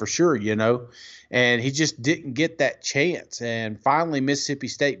Tennessee for sure. And he just didn't get that chance. And finally, Mississippi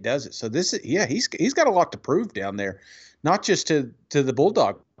State does it. So he's got a lot to prove down there, not just to the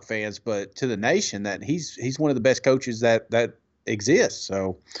Bulldog fans, but to the nation that he's one of the best coaches that exist.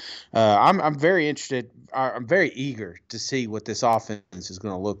 So I'm very interested. I'm very eager to see what this offense is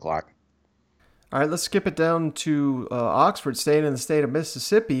going to look like. All right, let's skip it down to Oxford, staying in the state of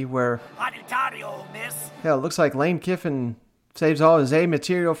Mississippi, where hell, it looks like Lane Kiffin saves all his A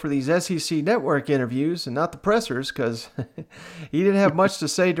material for these SEC Network interviews and not the pressers, because he didn't have much to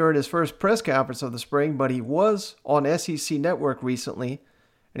say during his first press conference of the spring, but he was on SEC Network recently,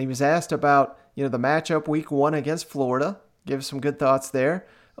 and he was asked about the matchup week 1 against Florida. Give some good thoughts there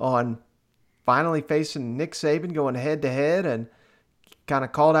on finally facing Nick Saban, going head-to-head, and kind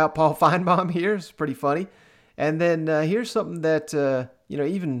of called out Paul Feinbaum here. It's pretty funny. And then here's something that,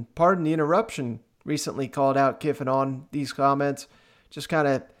 even Pardon the Interruption recently called out Kiffin on these comments. Just kind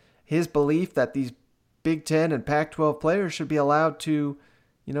of his belief that these Big Ten and Pac-12 players should be allowed to,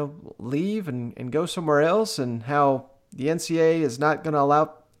 leave and go somewhere else, and how the NCAA is not going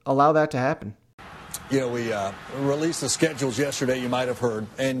to allow that to happen. We released the schedules yesterday, you might have heard,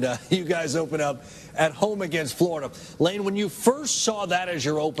 and you guys open up at home against Florida. Lane, when you first saw that as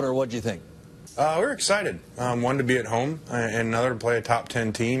your opener, what did you think? We were excited. One, to be at home, and another to play a top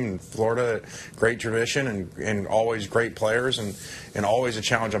 10 team in Florida. Great tradition and always great players, and always a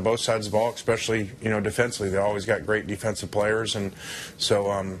challenge on both sides of the ball, especially defensively. They always got great defensive players, and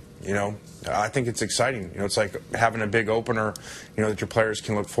so I think it's exciting. It's like having a big opener, that your players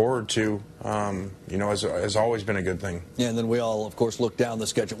can look forward to. Has always been a good thing. Yeah, and then we all, of course, look down the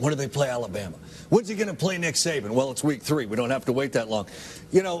schedule. When do they play Alabama? When's he going to play Nick Saban? Well, it's week 3. We don't have to wait that long.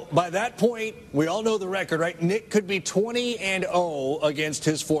 By that point, we all know the record, right? Nick could be 20-0 against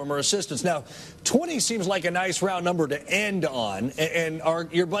his former assistants. Now, 20 seems like a nice round number to end on, and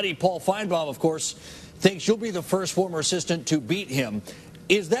your buddy Paul Feinbaum, of course, thinks you'll be the first former assistant to beat him.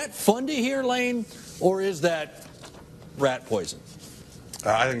 Is that fun to hear, Lane, or is that rat poison?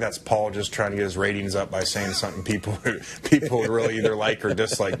 I think that's Paul just trying to get his ratings up by saying something people would really either like or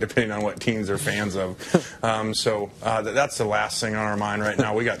dislike, depending on what teams they're fans of. That's the last thing on our mind right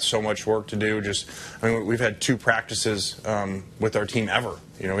now. We got so much work to do. We've had 2 practices with our team ever.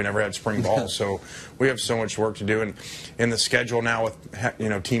 We never had spring ball, so we have so much work to do. And in the schedule now,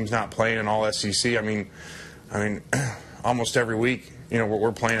 with teams not playing in all SEC, almost every week,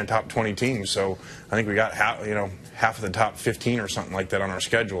 we're playing a top 20 team. So I think we got half of the top 15 or something like that on our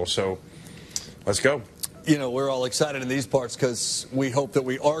schedule. So let's go. We're all excited in these parts because we hope that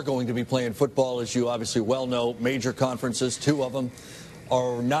we are going to be playing football. As you obviously well know, major conferences, 2 of them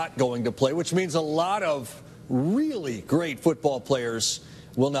are not going to play, which means a lot of really great football players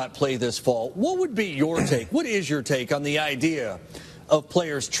will not play this fall. What would be your take? What is your take on the idea of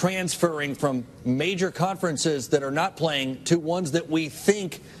players transferring from major conferences that are not playing to ones that we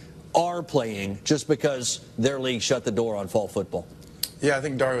think are playing just because their league shut the door on fall football? Yeah, I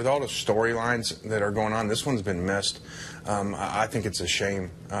think, Dario, with all the storylines that are going on, this one's been missed. I think it's a shame.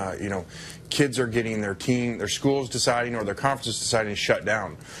 Kids are getting their schools deciding or their conferences deciding to shut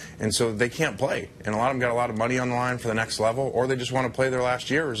down. And so they can't play. And a lot of them got a lot of money on the line for the next level, or they just want to play their last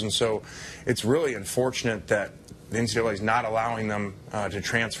years. And so it's really unfortunate that the NCAA is not allowing them to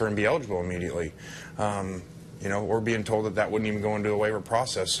transfer and be eligible immediately. We're being told that wouldn't even go into a waiver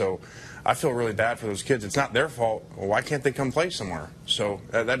process. So I feel really bad for those kids. It's not their fault. Well, why can't they come play somewhere? So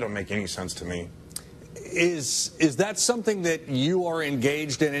that don't make any sense to me. Is that something that you are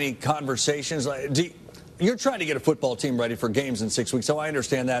engaged in any conversations? You're trying to get a football team ready for games in 6 weeks, so I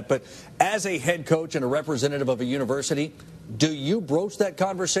understand that. But as a head coach and a representative of a university, do you broach that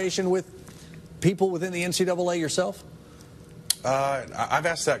conversation with people within the NCAA yourself? I've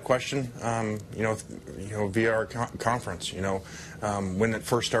asked that question, via our conference, when it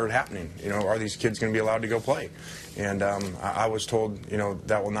first started happening. Are these kids going to be allowed to go play? And I was told,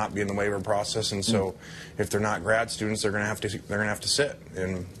 that will not be in the waiver process. And so, if they're not grad students, they're going to have to sit.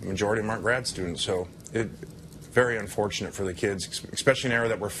 And the majority of them aren't grad students. So, very unfortunate for the kids, especially in an era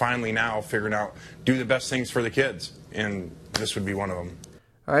that we're finally now figuring out do the best things for the kids, and this would be one of them.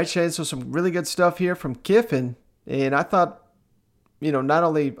 All right, Shane. So some really good stuff here from Kiffin, and I thought, not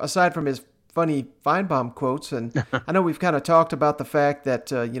only aside from his funny Feinbaum quotes, and I know we've kind of talked about the fact that,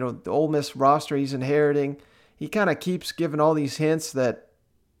 the Ole Miss roster he's inheriting, he kind of keeps giving all these hints that,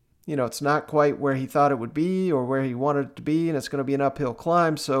 it's not quite where he thought it would be or where he wanted it to be, and it's going to be an uphill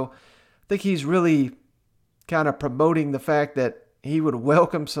climb. So I think he's really kind of promoting the fact that he would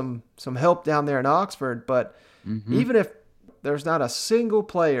welcome some help down there in Oxford. But even if there's not a single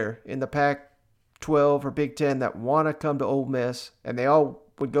player in the Pac-12 or Big Ten that want to come to Ole Miss, and they all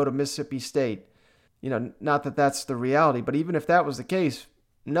would go to Mississippi State, not that that's the reality, but even if that was the case,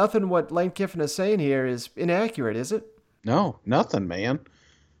 nothing what Lane Kiffin is saying here is inaccurate, is it? No, nothing, man.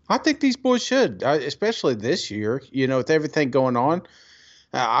 I think these boys should, especially this year. With everything going on,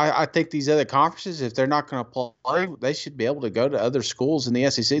 I think these other conferences, if they're not going to play, they should be able to go to other schools in the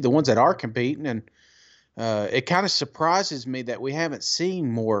SEC, the ones that are competing. And it kind of surprises me that we haven't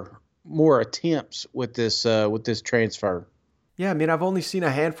seen more attempts with this transfer. Yeah, I mean, I've only seen a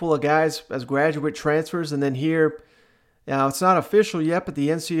handful of guys as graduate transfers, and then here, now it's not official yet, but the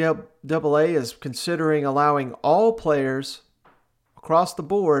NCAA is considering allowing all players across the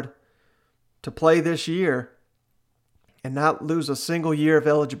board to play this year and not lose a single year of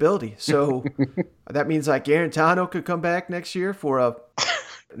eligibility. So that means like Garantano could come back next year for a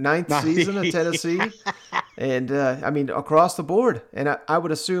ninth season at Tennessee. And I mean, across the board. And I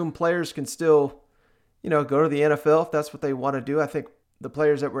would assume players can still, go to the NFL if that's what they want to do. I think the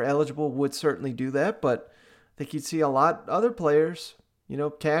players that were eligible would certainly do that, but I think you'd see a lot other players,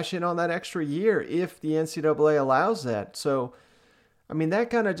 cash in on that extra year if the NCAA allows that. So, I mean, that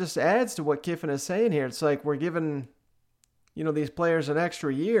kind of just adds to what Kiffin is saying here. It's like we're giving, these players an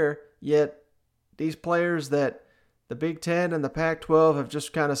extra year, yet these players that the Big Ten and the Pac-12 have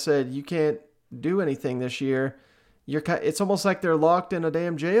just kind of said, you can't do anything this year. It's almost like they're locked in a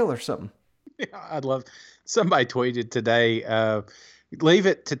damn jail or something. Yeah, I'd love. Somebody tweeted today, leave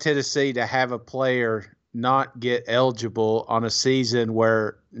it to Tennessee to have a player not get eligible on a season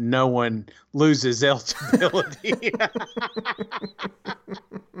where no one loses eligibility.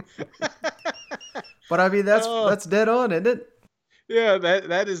 But I mean, that's dead on, isn't it? Yeah,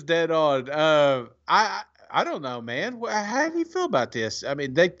 that is dead on. I don't know, man. How do you feel about this? I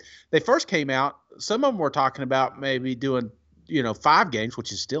mean, they first came out. Some of them were talking about maybe doing 5 games,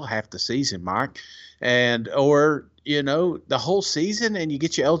 which is still half the season, Mike, or the whole season, and you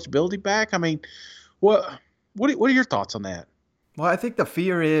get your eligibility back. I mean, what are your thoughts on that? Well, I think the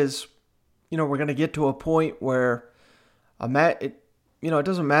fear is, we're going to get to a point where it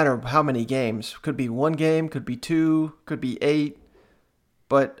doesn't matter how many games. Could be 1 game, could be 2, could be 8.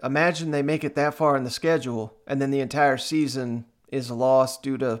 But imagine they make it that far in the schedule, and then the entire season is lost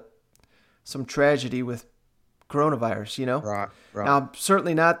due to some tragedy with coronavirus, Right. Now, I'm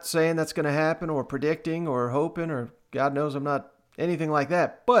certainly not saying that's going to happen or predicting or hoping or God knows I'm not anything like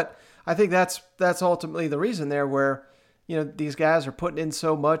that. But I think that's ultimately the reason there where, these guys are putting in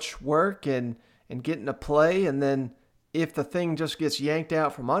so much work and getting to play. And then if the thing just gets yanked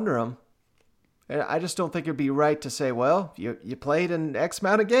out from under them, I just don't think it'd be right to say, well, you played in X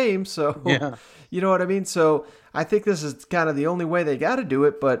amount of games. So, yeah. You know what I mean? So I think this is kind of the only way they got to do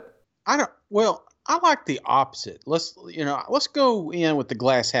it. But I like the opposite. Let's go in with the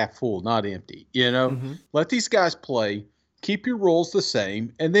glass half full, not empty. Mm-hmm. Let these guys play, keep your rules the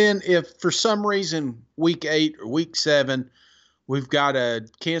same. And then if for some reason week 8 or week 7, we've got to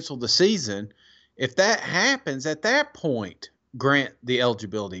cancel the season, if that happens at that point, grant the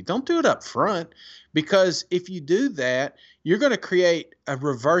eligibility. Don't do it up front, because if you do that, you're going to create a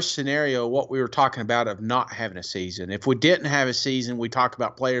reverse scenario of what we were talking about of not having a season. If we didn't have a season, we talk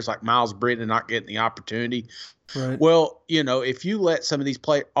about players like Miles Britton not getting the opportunity. Right. Well, if you let some of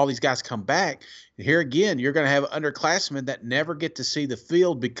all these guys come back, here again, you're going to have underclassmen that never get to see the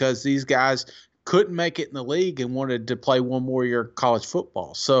field because these guys couldn't make it in the league and wanted to play one more year of college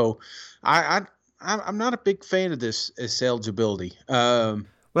football. So I'm not a big fan of this eligibility.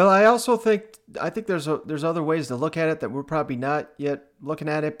 Well, I also think there's other ways to look at it that we're probably not yet looking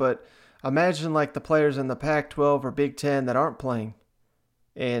at it. But imagine like the players in the Pac-12 or Big Ten that aren't playing,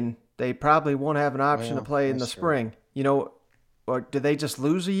 and they probably won't have an option to play in the spring. Or do they just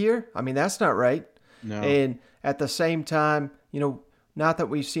lose a year? I mean, that's not right. No. And at the same time, not that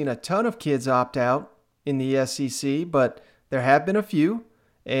we've seen a ton of kids opt out in the SEC, but there have been a few,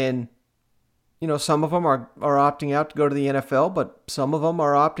 and some of them are opting out to go to the NFL, but some of them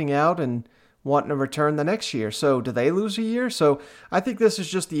are opting out and wanting to return the next year. So do they lose a year? So I think this is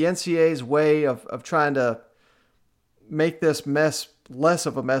just the NCAA's way of trying to make this mess less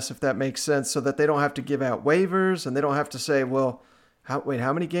of a mess, if that makes sense, so that they don't have to give out waivers and they don't have to say, well, how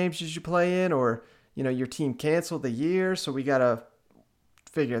many games did you play in? Or, your team canceled the year, so we got to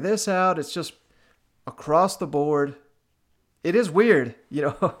figure this out. It's just across the board. It is weird,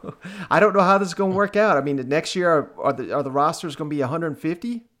 I don't know how this is going to work out. I mean, next year are the rosters going to be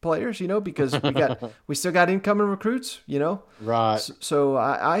 150 players? Because we still got incoming recruits. Right. So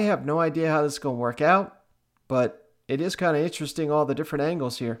I have no idea how this is going to work out, but it is kind of interesting, all the different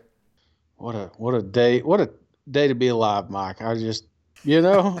angles here. What a day to be alive, Mike. I just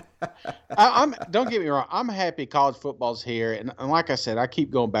I'm don't get me wrong. I'm happy college football's here, and like I said, I keep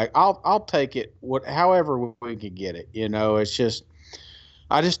going back. I'll take it however we can get it. It's just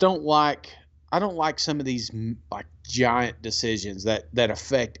I just don't like some of these like giant decisions that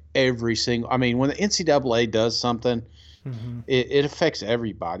affect every single. I mean, when the NCAA does something, it affects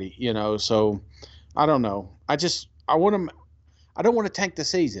everybody, So I don't know. I don't want to tank the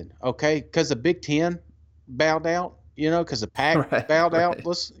season, okay? Because the Big Ten bowed out, because the Pac bowed out.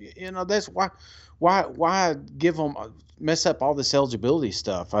 That's why give them mess up all this eligibility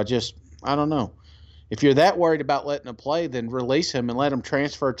stuff. I don't know. If you're that worried about letting them play, then release him and let them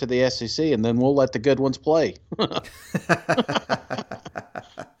transfer to the SEC, and then we'll let the good ones play.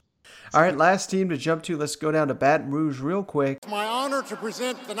 All right, last team to jump to. Let's go down to Baton Rouge real quick. It's my honor to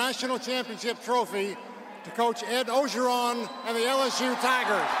present the national championship trophy to Coach Ed Ogeron and the LSU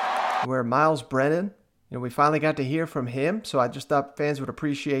Tigers. Where Miles Brennan, we finally got to hear from him, so I just thought fans would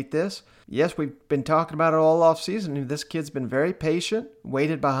appreciate this. Yes, we've been talking about it all off season. This kid's been very patient,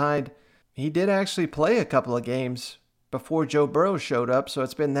 waited behind. He did actually play a couple of games before Joe Burrow showed up, so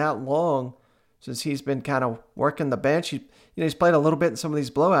it's been that long since he's been kind of working the bench. He's played a little bit in some of these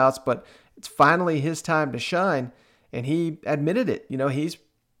blowouts, but it's finally his time to shine, and he admitted it. He's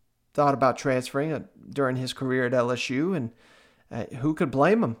thought about transferring during his career at LSU, and who could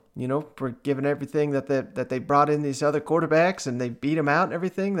blame him, for giving everything that they brought in these other quarterbacks and they beat him out and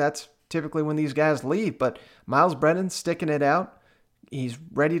everything. That's typically when these guys leave, but Miles Brennan's sticking it out. He's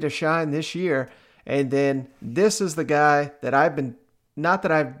ready to shine this year. And then this is the guy that not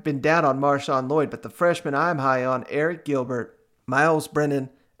that I've been down on MarShawn Lloyd, but the freshman I'm high on, Arik Gilbert. Miles Brennan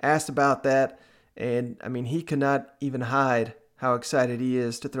asked about that, and he could not even hide how excited he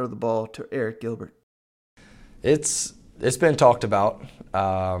is to throw the ball to Arik Gilbert. It's been talked about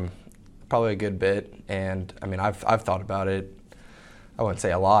probably a good bit, and I've thought about it. I wouldn't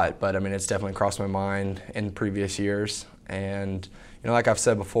say a lot, but it's definitely crossed my mind in previous years. And like I've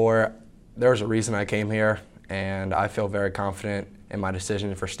said before, there was a reason I came here, and I feel very confident in my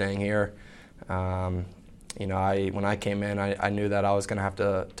decision for staying here. When I came in, I knew that I was going to have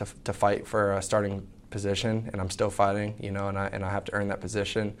to fight for a starting position, and I'm still fighting, and I have to earn that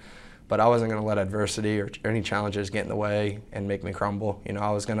position. But I wasn't going to let adversity or any challenges get in the way and make me crumble.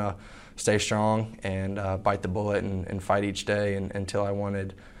 I was going to stay strong and bite the bullet and fight each day until I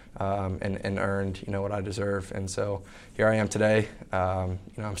wanted and earned, what I deserve. And so here I am today.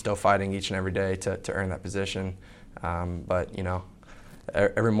 I'm still fighting each and every day to earn that position. But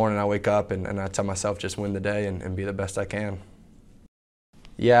every morning I wake up and I tell myself just win the day and be the best I can.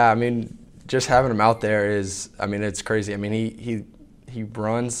 Yeah, just having him out there is, it's crazy. He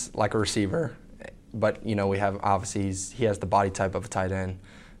runs like a receiver, but we have obviously he has the body type of a tight end,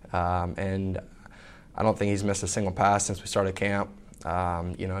 and I don't think he's missed a single pass since we started camp.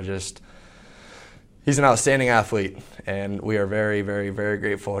 He's an outstanding athlete, and we are very, very, very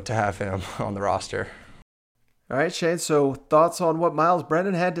grateful to have him on the roster. All right, Shane, so thoughts on what Miles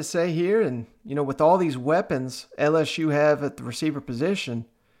Brennan had to say here? And, with all these weapons LSU have at the receiver position,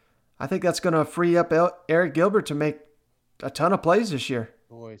 I think that's going to free up Arik Gilbert to make a ton of plays this year.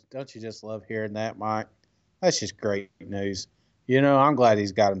 Boys, don't you just love hearing that, Mike? That's just great news. I'm glad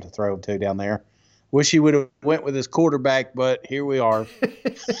he's got him to throw to down there. Wish he would have went with his quarterback, but here we are.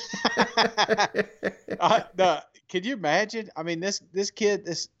 Can you imagine? This kid,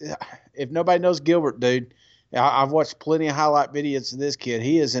 if nobody knows Gilbert, dude, I've watched plenty of highlight videos of this kid.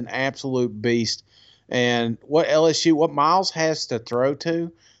 He is an absolute beast. And what Miles has to throw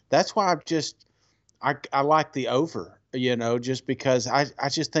to, that's why I like the over, just because I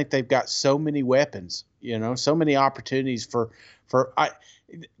just think they've got so many weapons, so many opportunities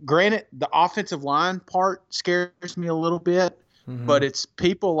granted, the offensive line part scares me a little bit, but it's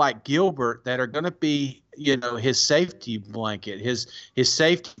people like Gilbert that are going to be, his safety blanket, his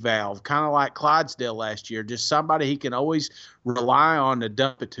safety valve, kind of like Clydesdale last year, just somebody he can always rely on to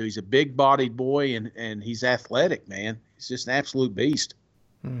dump it to. He's a big-bodied boy, and he's athletic, man. He's just an absolute beast.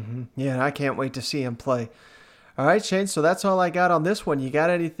 Mm-hmm. Yeah, and I can't wait to see him play. All right, Shane, so that's all I got on this one. You got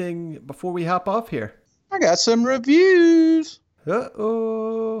anything before we hop off here? I got some reviews.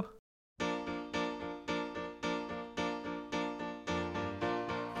 Uh-oh.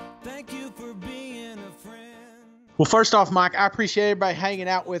 Well, first off, Mike, I appreciate everybody hanging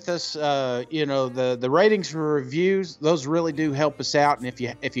out with us. The ratings for reviews, those really do help us out. And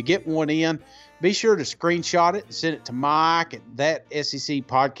if you get one in, be sure to screenshot it and send it to Mike at that SEC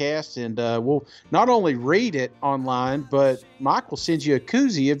podcast. And we'll not only read it online, but Mike will send you a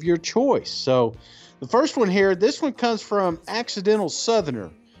koozie of your choice. So the first one here, this one comes from Accidental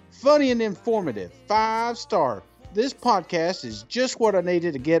Southerner. Funny and informative, 5-star. This podcast is just what I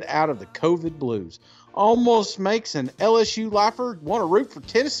needed to get out of the COVID blues. Almost makes an LSU lifer want to root for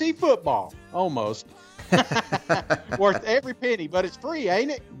Tennessee football. Almost. Worth every penny, but it's free,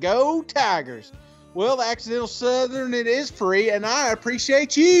 ain't it? Go Tigers. Well, the Accidental Southern, it is free, and I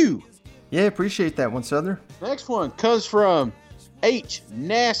appreciate you. Yeah, appreciate that one, Southerner. Next one comes from H.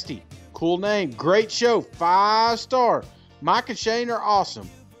 Nasty. Cool name. Great show. 5-star. Mike and Shane are awesome.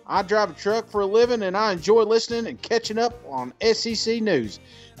 I drive a truck for a living, and I enjoy listening and catching up on SEC news.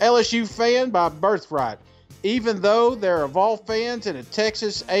 LSU fan by birthright. Even though they're a Vol fans and a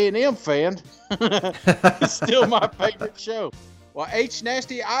Texas A&M fan, it's still my favorite show. Well, H.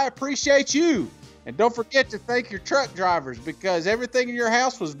 Nasty, I appreciate you. And don't forget to thank your truck drivers because everything in your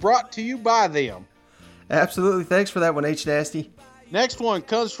house was brought to you by them. Absolutely. Thanks for that one, H. Nasty. Next one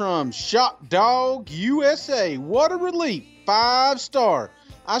comes from Shop Dog USA. What a relief. 5-star.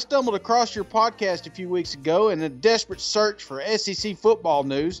 I stumbled across your podcast a few weeks ago in a desperate search for SEC football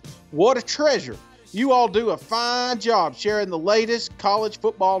news. What a treasure. You all do a fine job sharing the latest college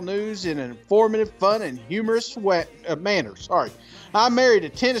football news in an informative, fun, and humorous manner. I married a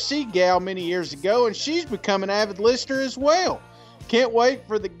Tennessee gal many years ago, and she's become an avid listener as well. Can't wait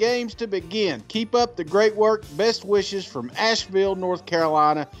for the games to begin. Keep up the great work. Best wishes from Asheville, North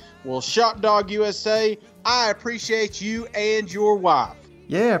Carolina. Well, Shop Dog USA, I appreciate you and your wife.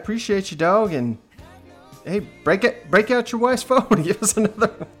 Yeah, I appreciate you, dog, and hey, break out your wife's phone and give us another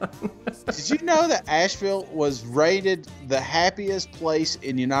one. Did you know that Asheville was rated the happiest place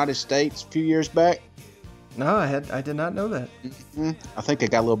in the United States a few years back? No, I did not know that. Mm-hmm. I think I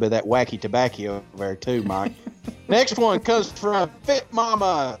got a little bit of that wacky tobacco over there too, Mike. Next one comes from Fit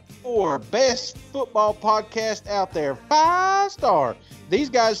Mama, or best football podcast out there. 5-star. These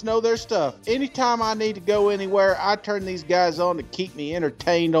guys know their stuff. Anytime I need to go anywhere, I turn these guys on to keep me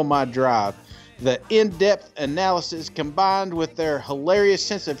entertained on my drive. The in-depth analysis combined with their hilarious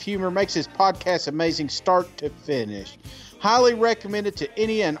sense of humor makes this podcast amazing start to finish. Highly recommended to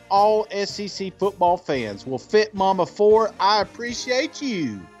any and all SEC football fans. Well, Fit Mama 4, I appreciate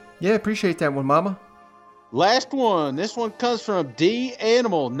you. Yeah, appreciate that one, Mama. Last one. This one comes from D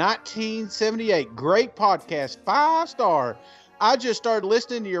Animal 1978. Great podcast. 5-star. I just started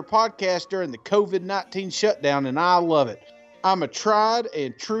listening to your podcast during the COVID-19 shutdown, and I love it. I'm a tried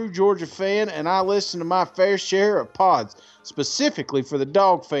and true Georgia fan, and I listen to my fair share of pods, specifically for the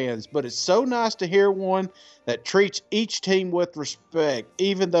Dog fans. But it's so nice to hear one that treats each team with respect,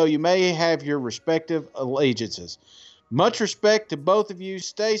 even though you may have your respective allegiances. Much respect to both of you.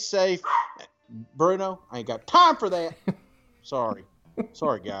 Stay safe. Bruno, I ain't got time for that. Sorry,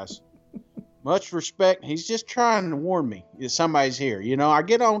 guys. Much respect. He's just trying to warn me that somebody's here. You know, I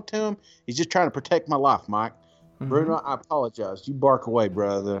get on to him. He's just trying to protect my life, Mike. Mm-hmm. Bruno, I apologize. You bark away,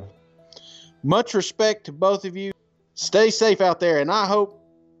 brother. Much respect to both of you. Stay safe out there, and I hope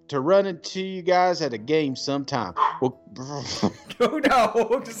to run into you guys at a game sometime. Well, go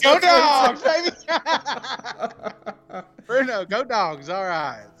Dogs! Go Dogs, baby! Bruno, go Dogs! All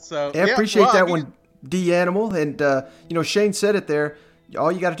right. So I appreciate that one, D Animal, and Shane said it there. All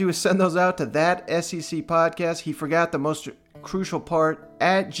you got to do is send those out to that SEC podcast. He forgot the most crucial part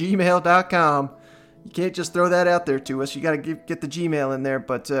at gmail.com. You can't just throw that out there to us. You got to get the Gmail in there.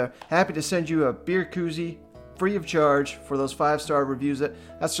 But happy to send you a beer koozie free of charge for those 5-star reviews.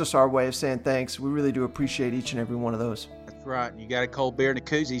 That's just our way of saying thanks. We really do appreciate each and every one of those. That's right. You got a cold beer and a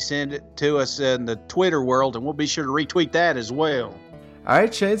koozie, send it to us in the Twitter world, and we'll be sure to retweet that as well. All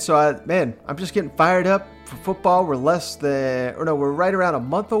right, Shane. So, I'm just getting fired up for football. We're we're right around a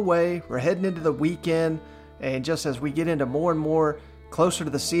month away. We're heading into the weekend, and just as we get into more and more closer to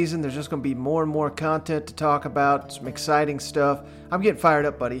the season, there's just going to be more and more content to talk about, some exciting stuff. I'm getting fired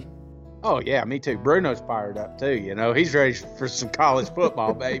up, buddy. Oh, yeah, me too. Bruno's fired up, too. You know, he's ready for some college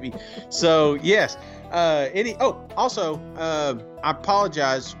football, baby. So, yes. Also, I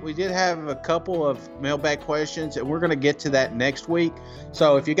apologize. We did have a couple of mailbag questions, and we're going to get to that next week.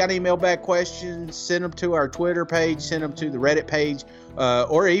 So if you got any mailbag questions, send them to our Twitter page, send them to the Reddit page,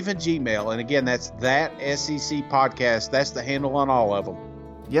 or even Gmail. And again, that's that SEC podcast. That's the handle on all of them.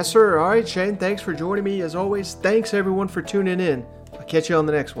 Yes, sir. All right, Shane, thanks for joining me. As always, thanks, everyone, for tuning in. I'll catch you on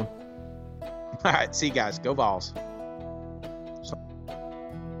the next one. All right, see you guys. Go Vols.